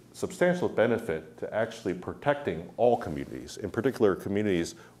is substantial benefit to actually protecting all communities, in particular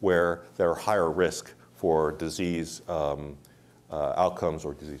communities where there are higher risk for disease outcomes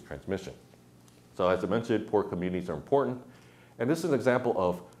or disease transmission. So as I mentioned, poor communities are important. And this is an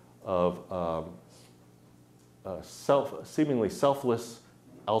example of seemingly selfless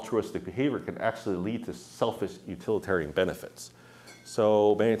altruistic behavior can actually lead to selfish utilitarian benefits.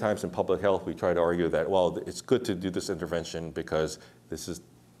 So many times in public health, we try to argue that, well, it's good to do this intervention because this is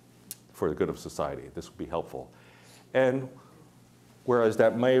for the good of society. This would be helpful. And whereas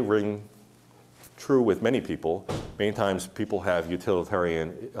that may ring true with many people, many times people have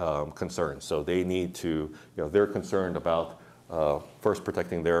utilitarian concerns. So they need to, they're concerned about first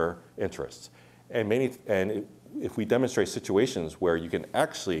protecting their interests. And if we demonstrate situations where you can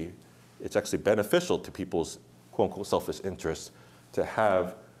it's actually beneficial to people's quote unquote selfish interests to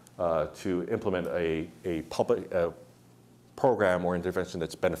have to implement a public program or intervention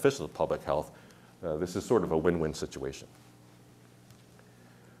that's beneficial to public health, this is sort of a win-win situation.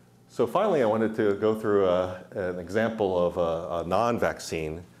 So finally, I wanted to go through an example of a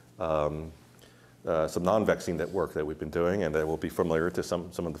non-vaccine, some non-vaccine work that we've been doing and that will be familiar to some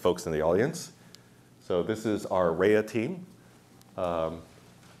of the folks in the audience. So this is our RHEA team.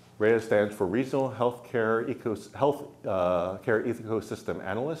 RHEA stands for Regional Healthcare Ecosystem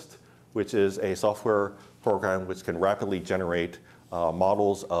Analyst, which is a software program which can rapidly generate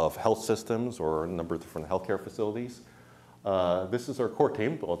models of health systems or a number of different healthcare facilities. This is our core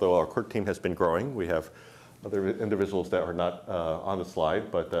team, although our core team has been growing. We have other individuals that are not on the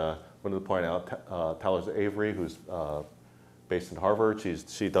slide, but wanted to point out Talis Avery, who's based in Harvard.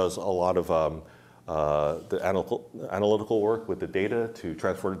 She does a lot of the analytical work with the data to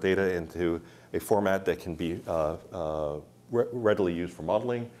transfer the data into a format that can be readily used for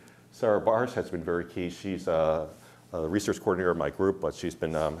modeling. Sarah Bars has been very key. She's a research coordinator of my group, but she's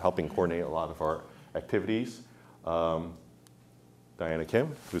been helping coordinate a lot of our activities. Diane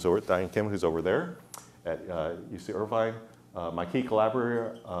Kim, who's over there at UC Irvine. My key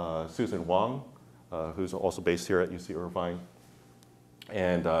collaborator, Susan Wong, who's also based here at UC Irvine.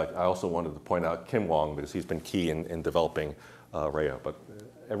 And I also wanted to point out Kim Wong, because he's been key in developing RHEA, but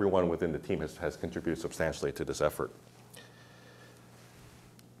everyone within the team has contributed substantially to this effort.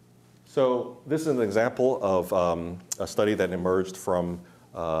 So this is an example of a study that emerged from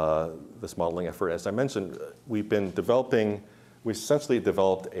this modeling effort. As I mentioned, we essentially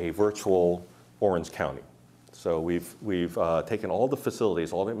developed a virtual Orange County. So we've taken all the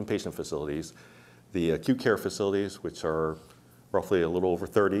facilities, all the inpatient facilities, the acute care facilities, which are roughly a little over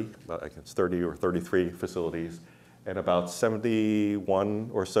 30, I think it's 30 or 33 facilities, and about 71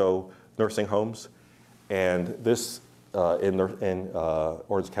 or so nursing homes, and this in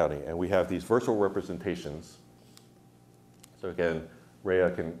Orange County. And we have these virtual representations. So again,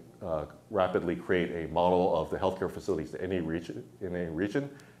 RHEA can rapidly create a model of the healthcare facilities in any region,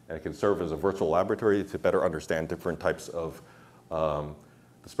 and it can serve as a virtual laboratory to better understand different types of, the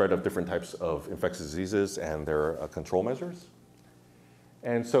spread of different types of infectious diseases and their control measures.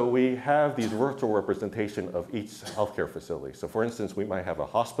 And so we have these virtual representation of each healthcare facility. So for instance, we might have a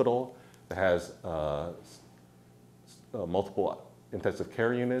hospital that has multiple intensive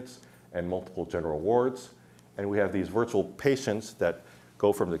care units and multiple general wards. And we have these virtual patients that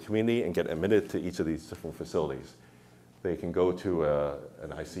go from the community and get admitted to each of these different facilities. They can go to an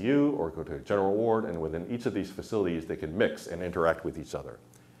ICU or go to a general ward, and within each of these facilities, they can mix and interact with each other.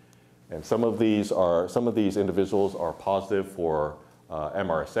 And some of these individuals are positive for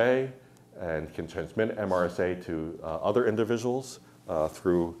MRSA and can transmit MRSA to other individuals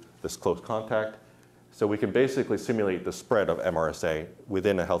through this close contact. So we can basically simulate the spread of MRSA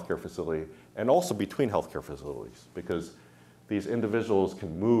within a healthcare facility and also between healthcare facilities, because these individuals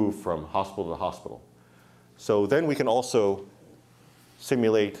can move from hospital to hospital. So then we can also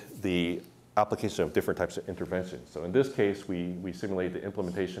simulate the application of different types of interventions. So in this case, we simulate the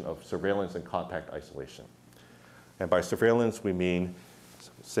implementation of surveillance and contact isolation. And by surveillance, we mean,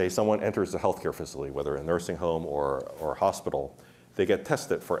 say someone enters a healthcare facility, whether a nursing home or hospital, they get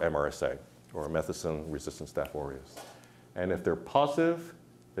tested for MRSA, or methicillin-resistant Staph aureus. And if they're positive,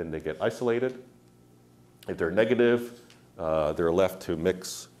 then they get isolated. If they're negative, they're left to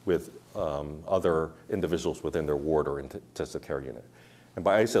mix with other individuals within their ward or intensive care unit. And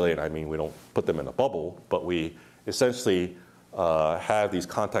by isolate, I mean we don't put them in a bubble, but we essentially have these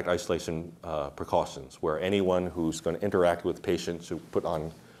contact isolation precautions, where anyone who's going to interact with patients should put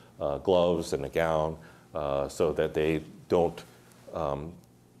on gloves and a gown so that they don't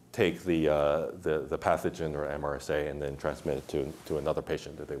take the pathogen or MRSA and then transmit it to another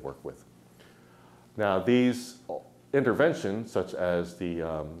patient that they work with. Now, these interventions, such as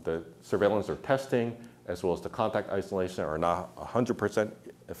the surveillance or testing, as well as the contact isolation, are not 100%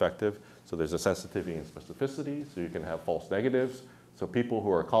 effective. So there's a sensitivity and specificity, so you can have false negatives. So people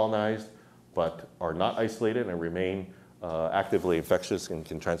who are colonized but are not isolated and remain actively infectious and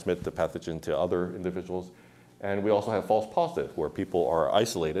can transmit the pathogen to other individuals. And we also have false positive, where people are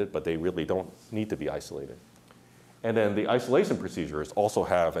isolated, but they really don't need to be isolated. And then the isolation procedures also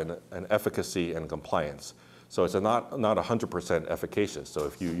have an efficacy and compliance. So it's not 100% efficacious. So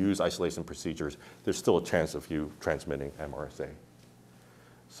if you use isolation procedures, there's still a chance of you transmitting MRSA.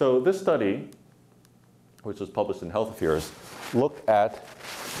 So this study, which was published in Health Affairs, looked at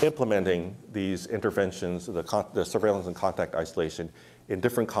implementing these interventions, the surveillance and contact isolation, in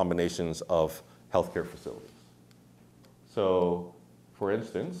different combinations of healthcare facilities. So, for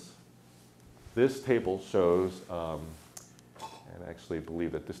instance, this table shows, and I actually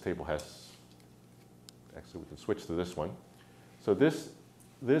believe that this table has, actually we can switch to this one. So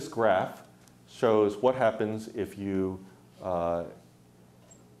this graph shows what happens if you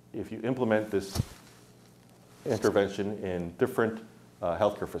implement this intervention in different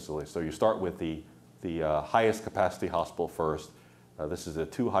healthcare facilities. So you start with the highest capacity hospital first. This is the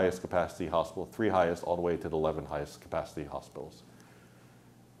 2 highest capacity hospital, 3 highest, all the way to the 11 highest capacity hospitals.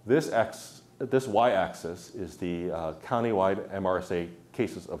 This y-axis is the countywide MRSA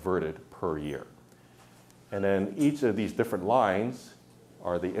cases averted per year. And then each of these different lines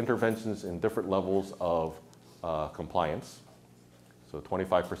are the interventions in different levels of compliance. So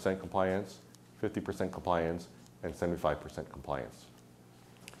 25% compliance, 50% compliance, and 75% compliance.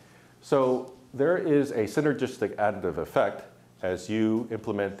 So there is a synergistic additive effect as you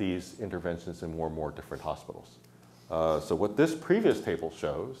implement these interventions in more and more different hospitals. So what this previous table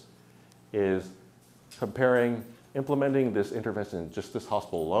shows is comparing implementing this intervention in just this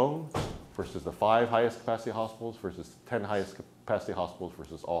hospital alone versus the 5 highest capacity hospitals versus 10 highest capacity hospitals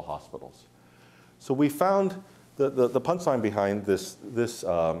versus all hospitals. So we found the punchline behind this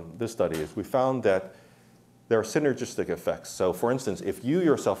study is we found that there are synergistic effects. So for instance, if you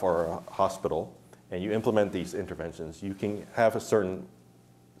yourself are a hospital and you implement these interventions, you can have a certain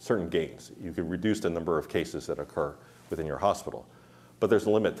gains. You can reduce the number of cases that occur within your hospital. But there's a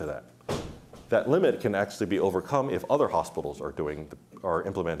limit to that. That limit can actually be overcome if other hospitals are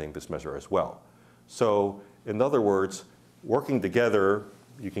implementing this measure as well. So in other words, working together,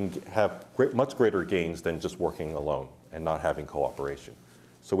 you can have much greater gains than just working alone and not having cooperation.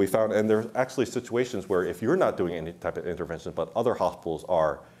 So we found, and there's actually situations where if you're not doing any type of intervention, but other hospitals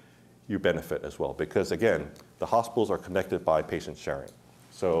are, you benefit as well. Because again, the hospitals are connected by patient sharing.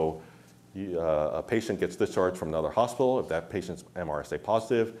 So a patient gets discharged from another hospital. If that patient's MRSA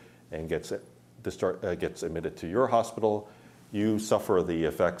positive and gets admitted to your hospital, you suffer the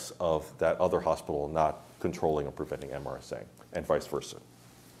effects of that other hospital not controlling or preventing MRSA, and vice versa.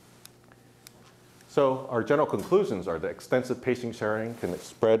 So our general conclusions are that extensive patient sharing can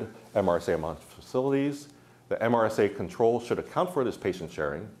spread MRSA among facilities. The MRSA control should account for this patient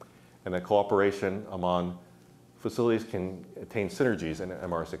sharing, and that cooperation among facilities can attain synergies in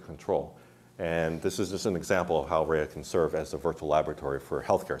MRSA control. And this is just an example of how RHEA can serve as a virtual laboratory for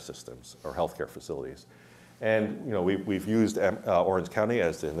healthcare systems or healthcare facilities. And we've used Orange County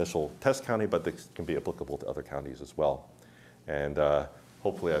as the initial test county, but this can be applicable to other counties as well. And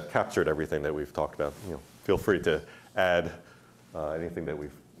hopefully I've captured everything that we've talked about. Feel free to add anything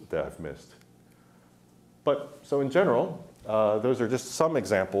that I've missed. But so in general, those are just some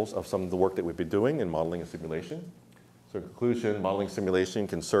examples of some of the work that we've been doing in modeling and simulation. So in conclusion, modeling simulation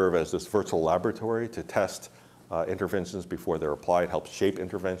can serve as this virtual laboratory to test interventions before they're applied, help shape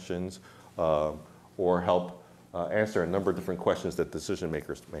interventions, or help answer a number of different questions that decision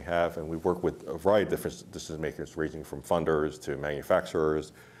makers may have. And we work with a variety of different decision makers, ranging from funders to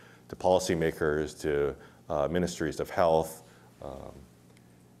manufacturers to policymakers to ministries of health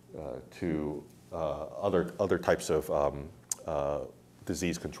to other types of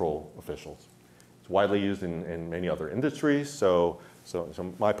disease control officials. It's widely used in many other industries. So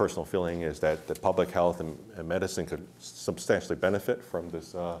my personal feeling is that the public health and medicine could substantially benefit from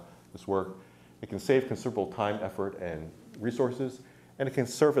this work. It can save considerable time, effort, and resources, and it can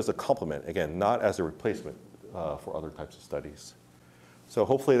serve as a complement, again, not as a replacement for other types of studies. So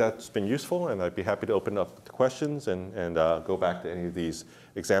hopefully that's been useful, and I'd be happy to open up to questions and go back to any of these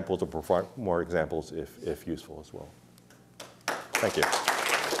examples or provide more examples if useful as well. Thank you.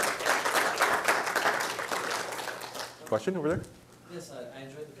 Question over there? Yes, I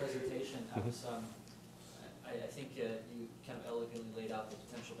enjoyed the presentation. I think you kind of elegantly laid out the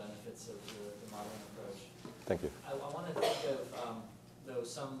potential benefits of the modeling approach. Thank you. I want to think of, though,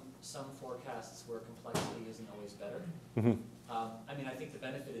 some forecasts where complexity isn't always better. Mm-hmm. I think the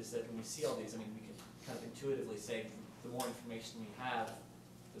benefit is that when we see all these, we can kind of intuitively say the more information we have,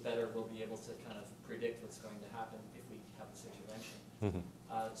 the better we'll be able to kind of predict what's going to happen if we have this intervention.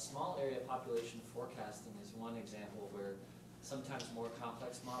 Mm-hmm. Small area population forecasting is one example where sometimes more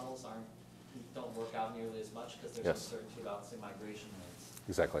complex models don't work out nearly as much because there's uncertainty about, say, migration rates.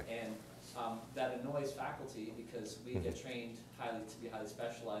 Exactly. And that annoys faculty because we get trained to be highly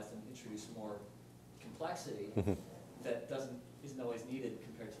specialized and introduce more complexity that isn't always needed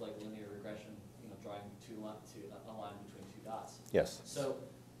compared to like linear regression, drawing a line between two dots. Yes. So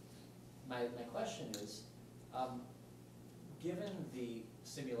my question is, given the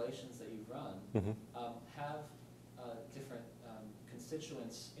simulations that you've run, have different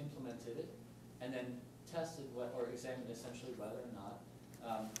constituents implemented it and then tested or examined essentially whether or not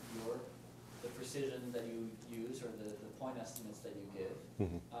the precision that you use or the point estimates that you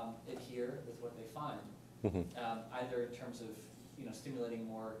give adhere with what they find, either in terms of stimulating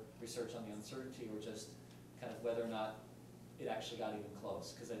more research on the uncertainty or just kind of whether or not it actually got even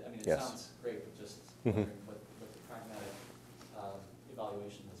close. Because it sounds great, but just wondering what the pragmatic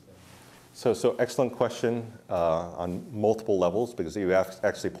evaluation has been. So excellent question on multiple levels, because you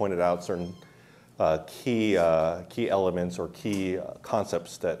actually pointed out certain key elements or key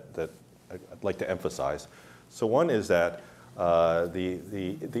concepts that I'd like to emphasize. So one is that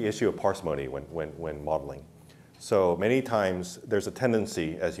the issue of parsimony when modeling. So many times there's a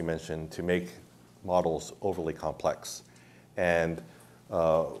tendency, as you mentioned, to make models overly complex. And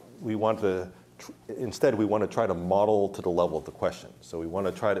we want to, instead, we want to try to model to the level of the question. So we want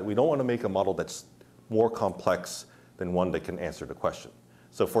to try to, we don't want to make a model that's more complex than one that can answer the question.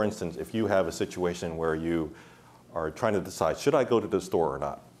 So for instance, if you have a situation where you are trying to decide, should I go to the store or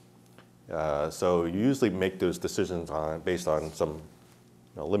not? So you usually make those decisions based on some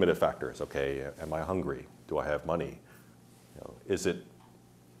limited factors. Okay, am I hungry? Do I have money? Is it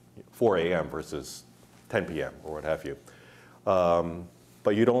 4 a.m. versus 10 p.m. or what have you?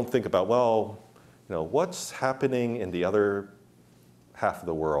 But you don't think about, well, what's happening in the other half of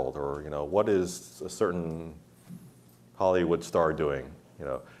the world, or what is a certain Hollywood star doing?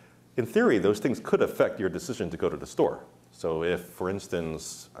 In theory, those things could affect your decision to go to the store. So if, for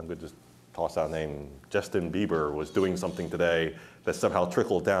instance, I'm going to just toss out a name, Justin Bieber was doing something today that somehow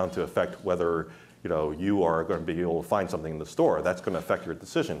trickled down to affect whether you are going to be able to find something in the store, that's going to affect your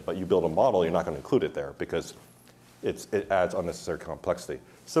decision. But you build a model, you're not going to include it there because it adds unnecessary complexity.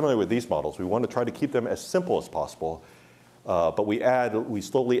 Similarly with these models, we want to try to keep them as simple as possible, but we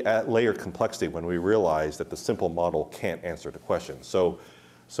slowly layer complexity when we realize that the simple model can't answer the question. So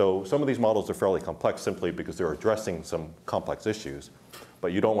some of these models are fairly complex simply because they're addressing some complex issues,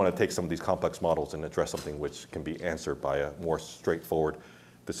 but you don't want to take some of these complex models and address something which can be answered by a more straightforward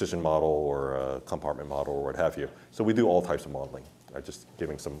decision model or a compartment model or what have you. So we do all types of modeling. I'm just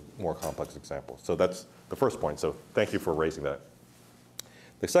giving some more complex examples. So that's the first point. So thank you for raising that.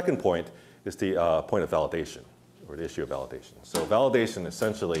 The second point is the point of validation, or the issue of validation. So validation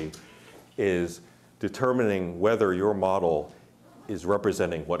essentially is determining whether your model is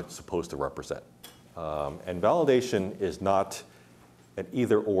representing what it's supposed to represent. And validation is not an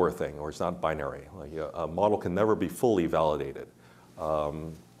either-or thing, or it's not binary. Like a model can never be fully validated.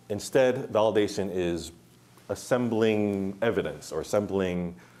 Instead, validation is assembling evidence or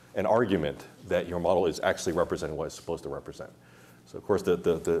assembling an argument that your model is actually representing what it's supposed to represent. So of course,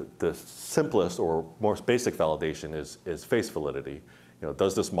 the simplest or most basic validation is face validity.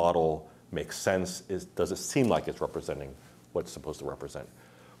 Does this model make sense? Does it seem like it's representing what it's supposed to represent?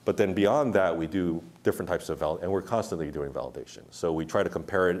 But then beyond that, we do different types of validation, and we're constantly doing validation. So we try to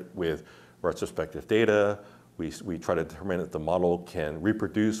compare it with retrospective data. We try to determine if the model can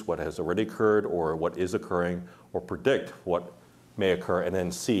reproduce what has already occurred or what is occurring, or predict what may occur, and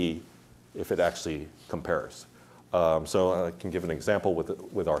then see if it actually compares. So I can give an example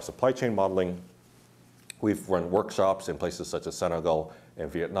with our supply chain modeling. We've run workshops in places such as Senegal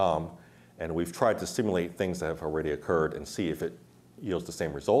and Vietnam, and we've tried to simulate things that have already occurred and see if it yields the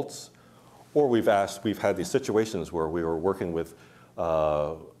same results. Or we've had these situations where we were working with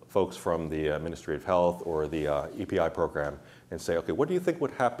folks from the Ministry of Health or the EPI program and say, okay, what do you think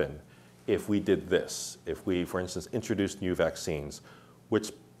would happen if we did this? If we, for instance, introduced new vaccines,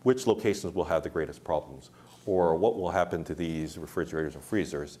 which locations will have the greatest problems? Or what will happen to these refrigerators and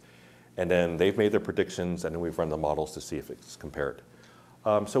freezers? And then they've made their predictions, and then we've run the models to see if it's compared.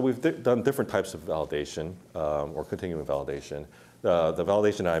 So we've done different types of validation or continuing validation. The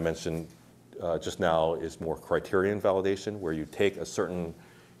validation I mentioned just now is more criterion validation, where you take a certain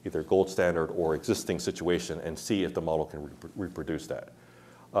either gold standard or existing situation and see if the model can reproduce that.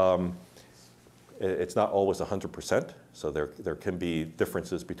 It's not always 100%, so there can be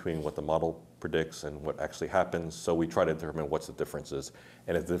differences between what the model predicts and what actually happens, so we try to determine what's the differences.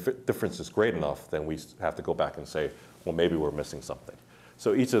 And if the difference is great enough, then we have to go back and say, well, maybe we're missing something.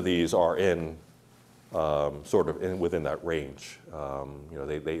 So each of these are in sort of within that range.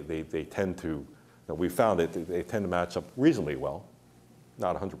 They tend to, we found that they tend to match up reasonably well.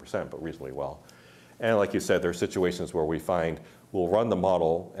 Not 100%, but reasonably well. And like you said, there are situations where we find we'll run the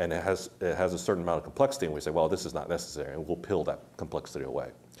model and it has a certain amount of complexity, and we say, well, this is not necessary, and we'll peel that complexity away.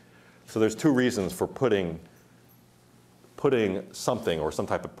 So there's two reasons for putting something or some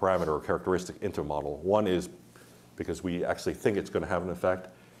type of parameter or characteristic into a model. One is because we actually think it's going to have an effect,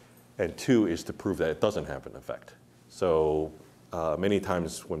 and two is to prove that it doesn't have an effect. So many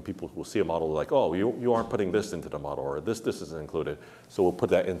times when people will see a model, they're like, oh, you aren't putting this into the model, or this isn't included, so we'll put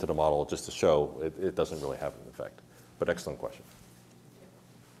that into the model just to show it doesn't really have an effect. But excellent question.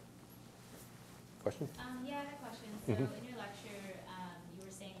 Question? Yeah, I have a question. So in your lecture, you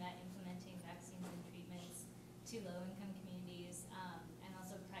were saying that implementing vaccines and treatments to low-income communities and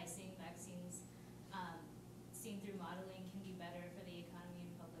also pricing vaccines seen through modeling can be better for the economy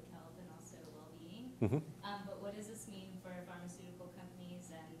and public health and also well-being. But what does this mean for pharmaceutical companies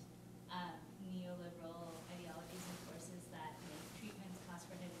and neoliberal ideologies and forces that make treatments cost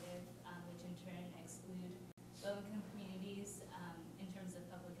prohibitive, which in turn exclude low-income communities in terms of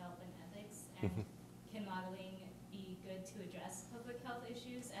public health and ethics? And can modeling be good to address public health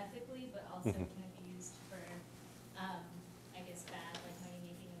issues ethically, but also can it be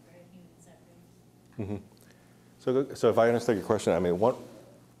Mm-hmm. So if I understand your question, I mean,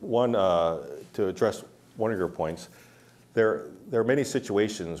 to address one of your points, there are many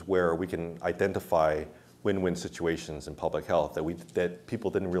situations where we can identify win-win situations in public health that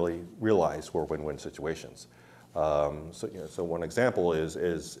people didn't really realize were win-win situations. So one example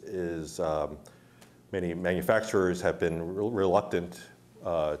is many manufacturers have been reluctant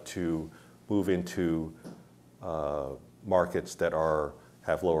to move into markets that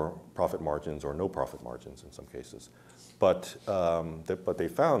have lower profit margins or no profit margins in some cases. But they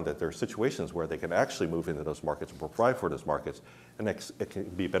found that there are situations where they can actually move into those markets and provide for those markets, and it can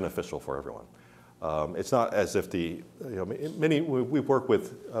be beneficial for everyone. It's not as if we've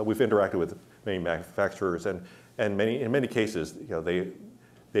interacted with many manufacturers, and in many cases,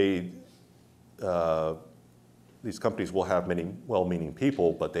 these companies will have many well-meaning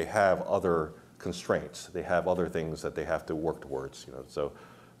people, but they have other constraints. They have other things that they have to work towards. So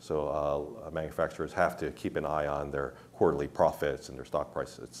manufacturers have to keep an eye on their quarterly profits and their stock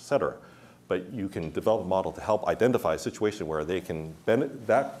prices, et cetera. But you can develop a model to help identify a situation where they can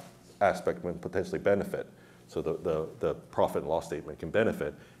that aspect can potentially benefit. So the profit and loss statement can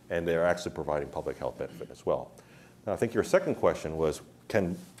benefit, and they're actually providing public health benefit as well. Now, I think your second question was,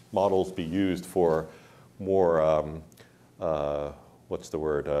 can models be used for more,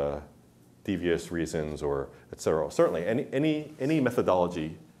 devious reasons or et cetera? Certainly, any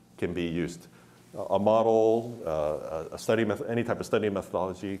methodology can be used. A model, a study any type of study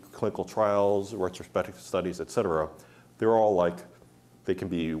methodology, clinical trials, retrospective studies, et cetera, they're all they can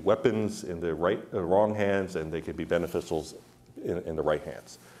be weapons in the wrong hands, and they can be beneficials in the right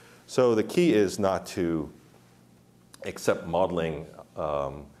hands. So the key is not to accept modeling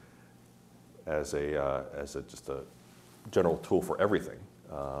as just a general tool for everything.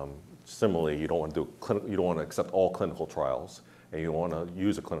 Similarly, you don't want to accept all clinical trials, and you don't want to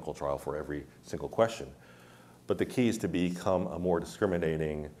use a clinical trial for every single question. But the key is to become a more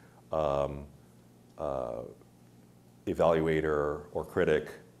discriminating evaluator or critic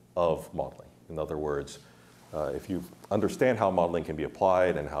of modeling. In other words, if you understand how modeling can be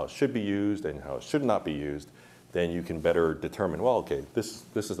applied and how it should be used and how it should not be used, then you can better determine, well, okay, this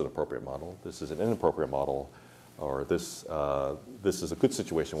is an appropriate model, this is an inappropriate model, or this is a good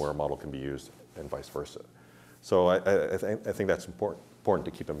situation where a model can be used, and vice versa. So I think that's important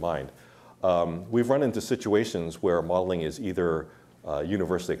to keep in mind. We've run into situations where modeling is either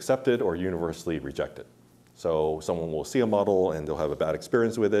universally accepted or universally rejected. So someone will see a model and they'll have a bad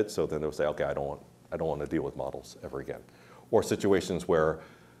experience with it, so then they'll say, okay, I don't want to deal with models ever again. Or situations where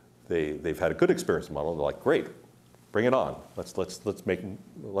they've had a good experience with model, and they're like, great, bring it on.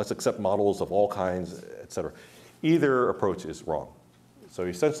 Let's accept models of all kinds, et cetera. Either approach is wrong. So you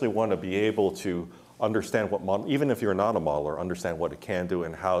essentially want to be able to understand what model, even if you're not a modeler, understand what it can do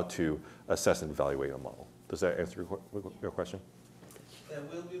and how to assess and evaluate a model. Does that answer your question? There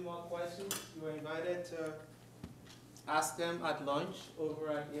will be more questions. You are invited to ask them at lunch over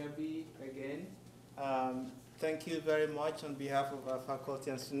at ERB again. Thank you very much on behalf of our faculty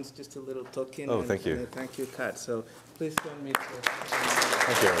and students. Just a little token. Oh, thank you. Thank you, Kat. So please join me to.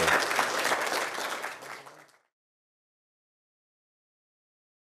 Thank you, everyone.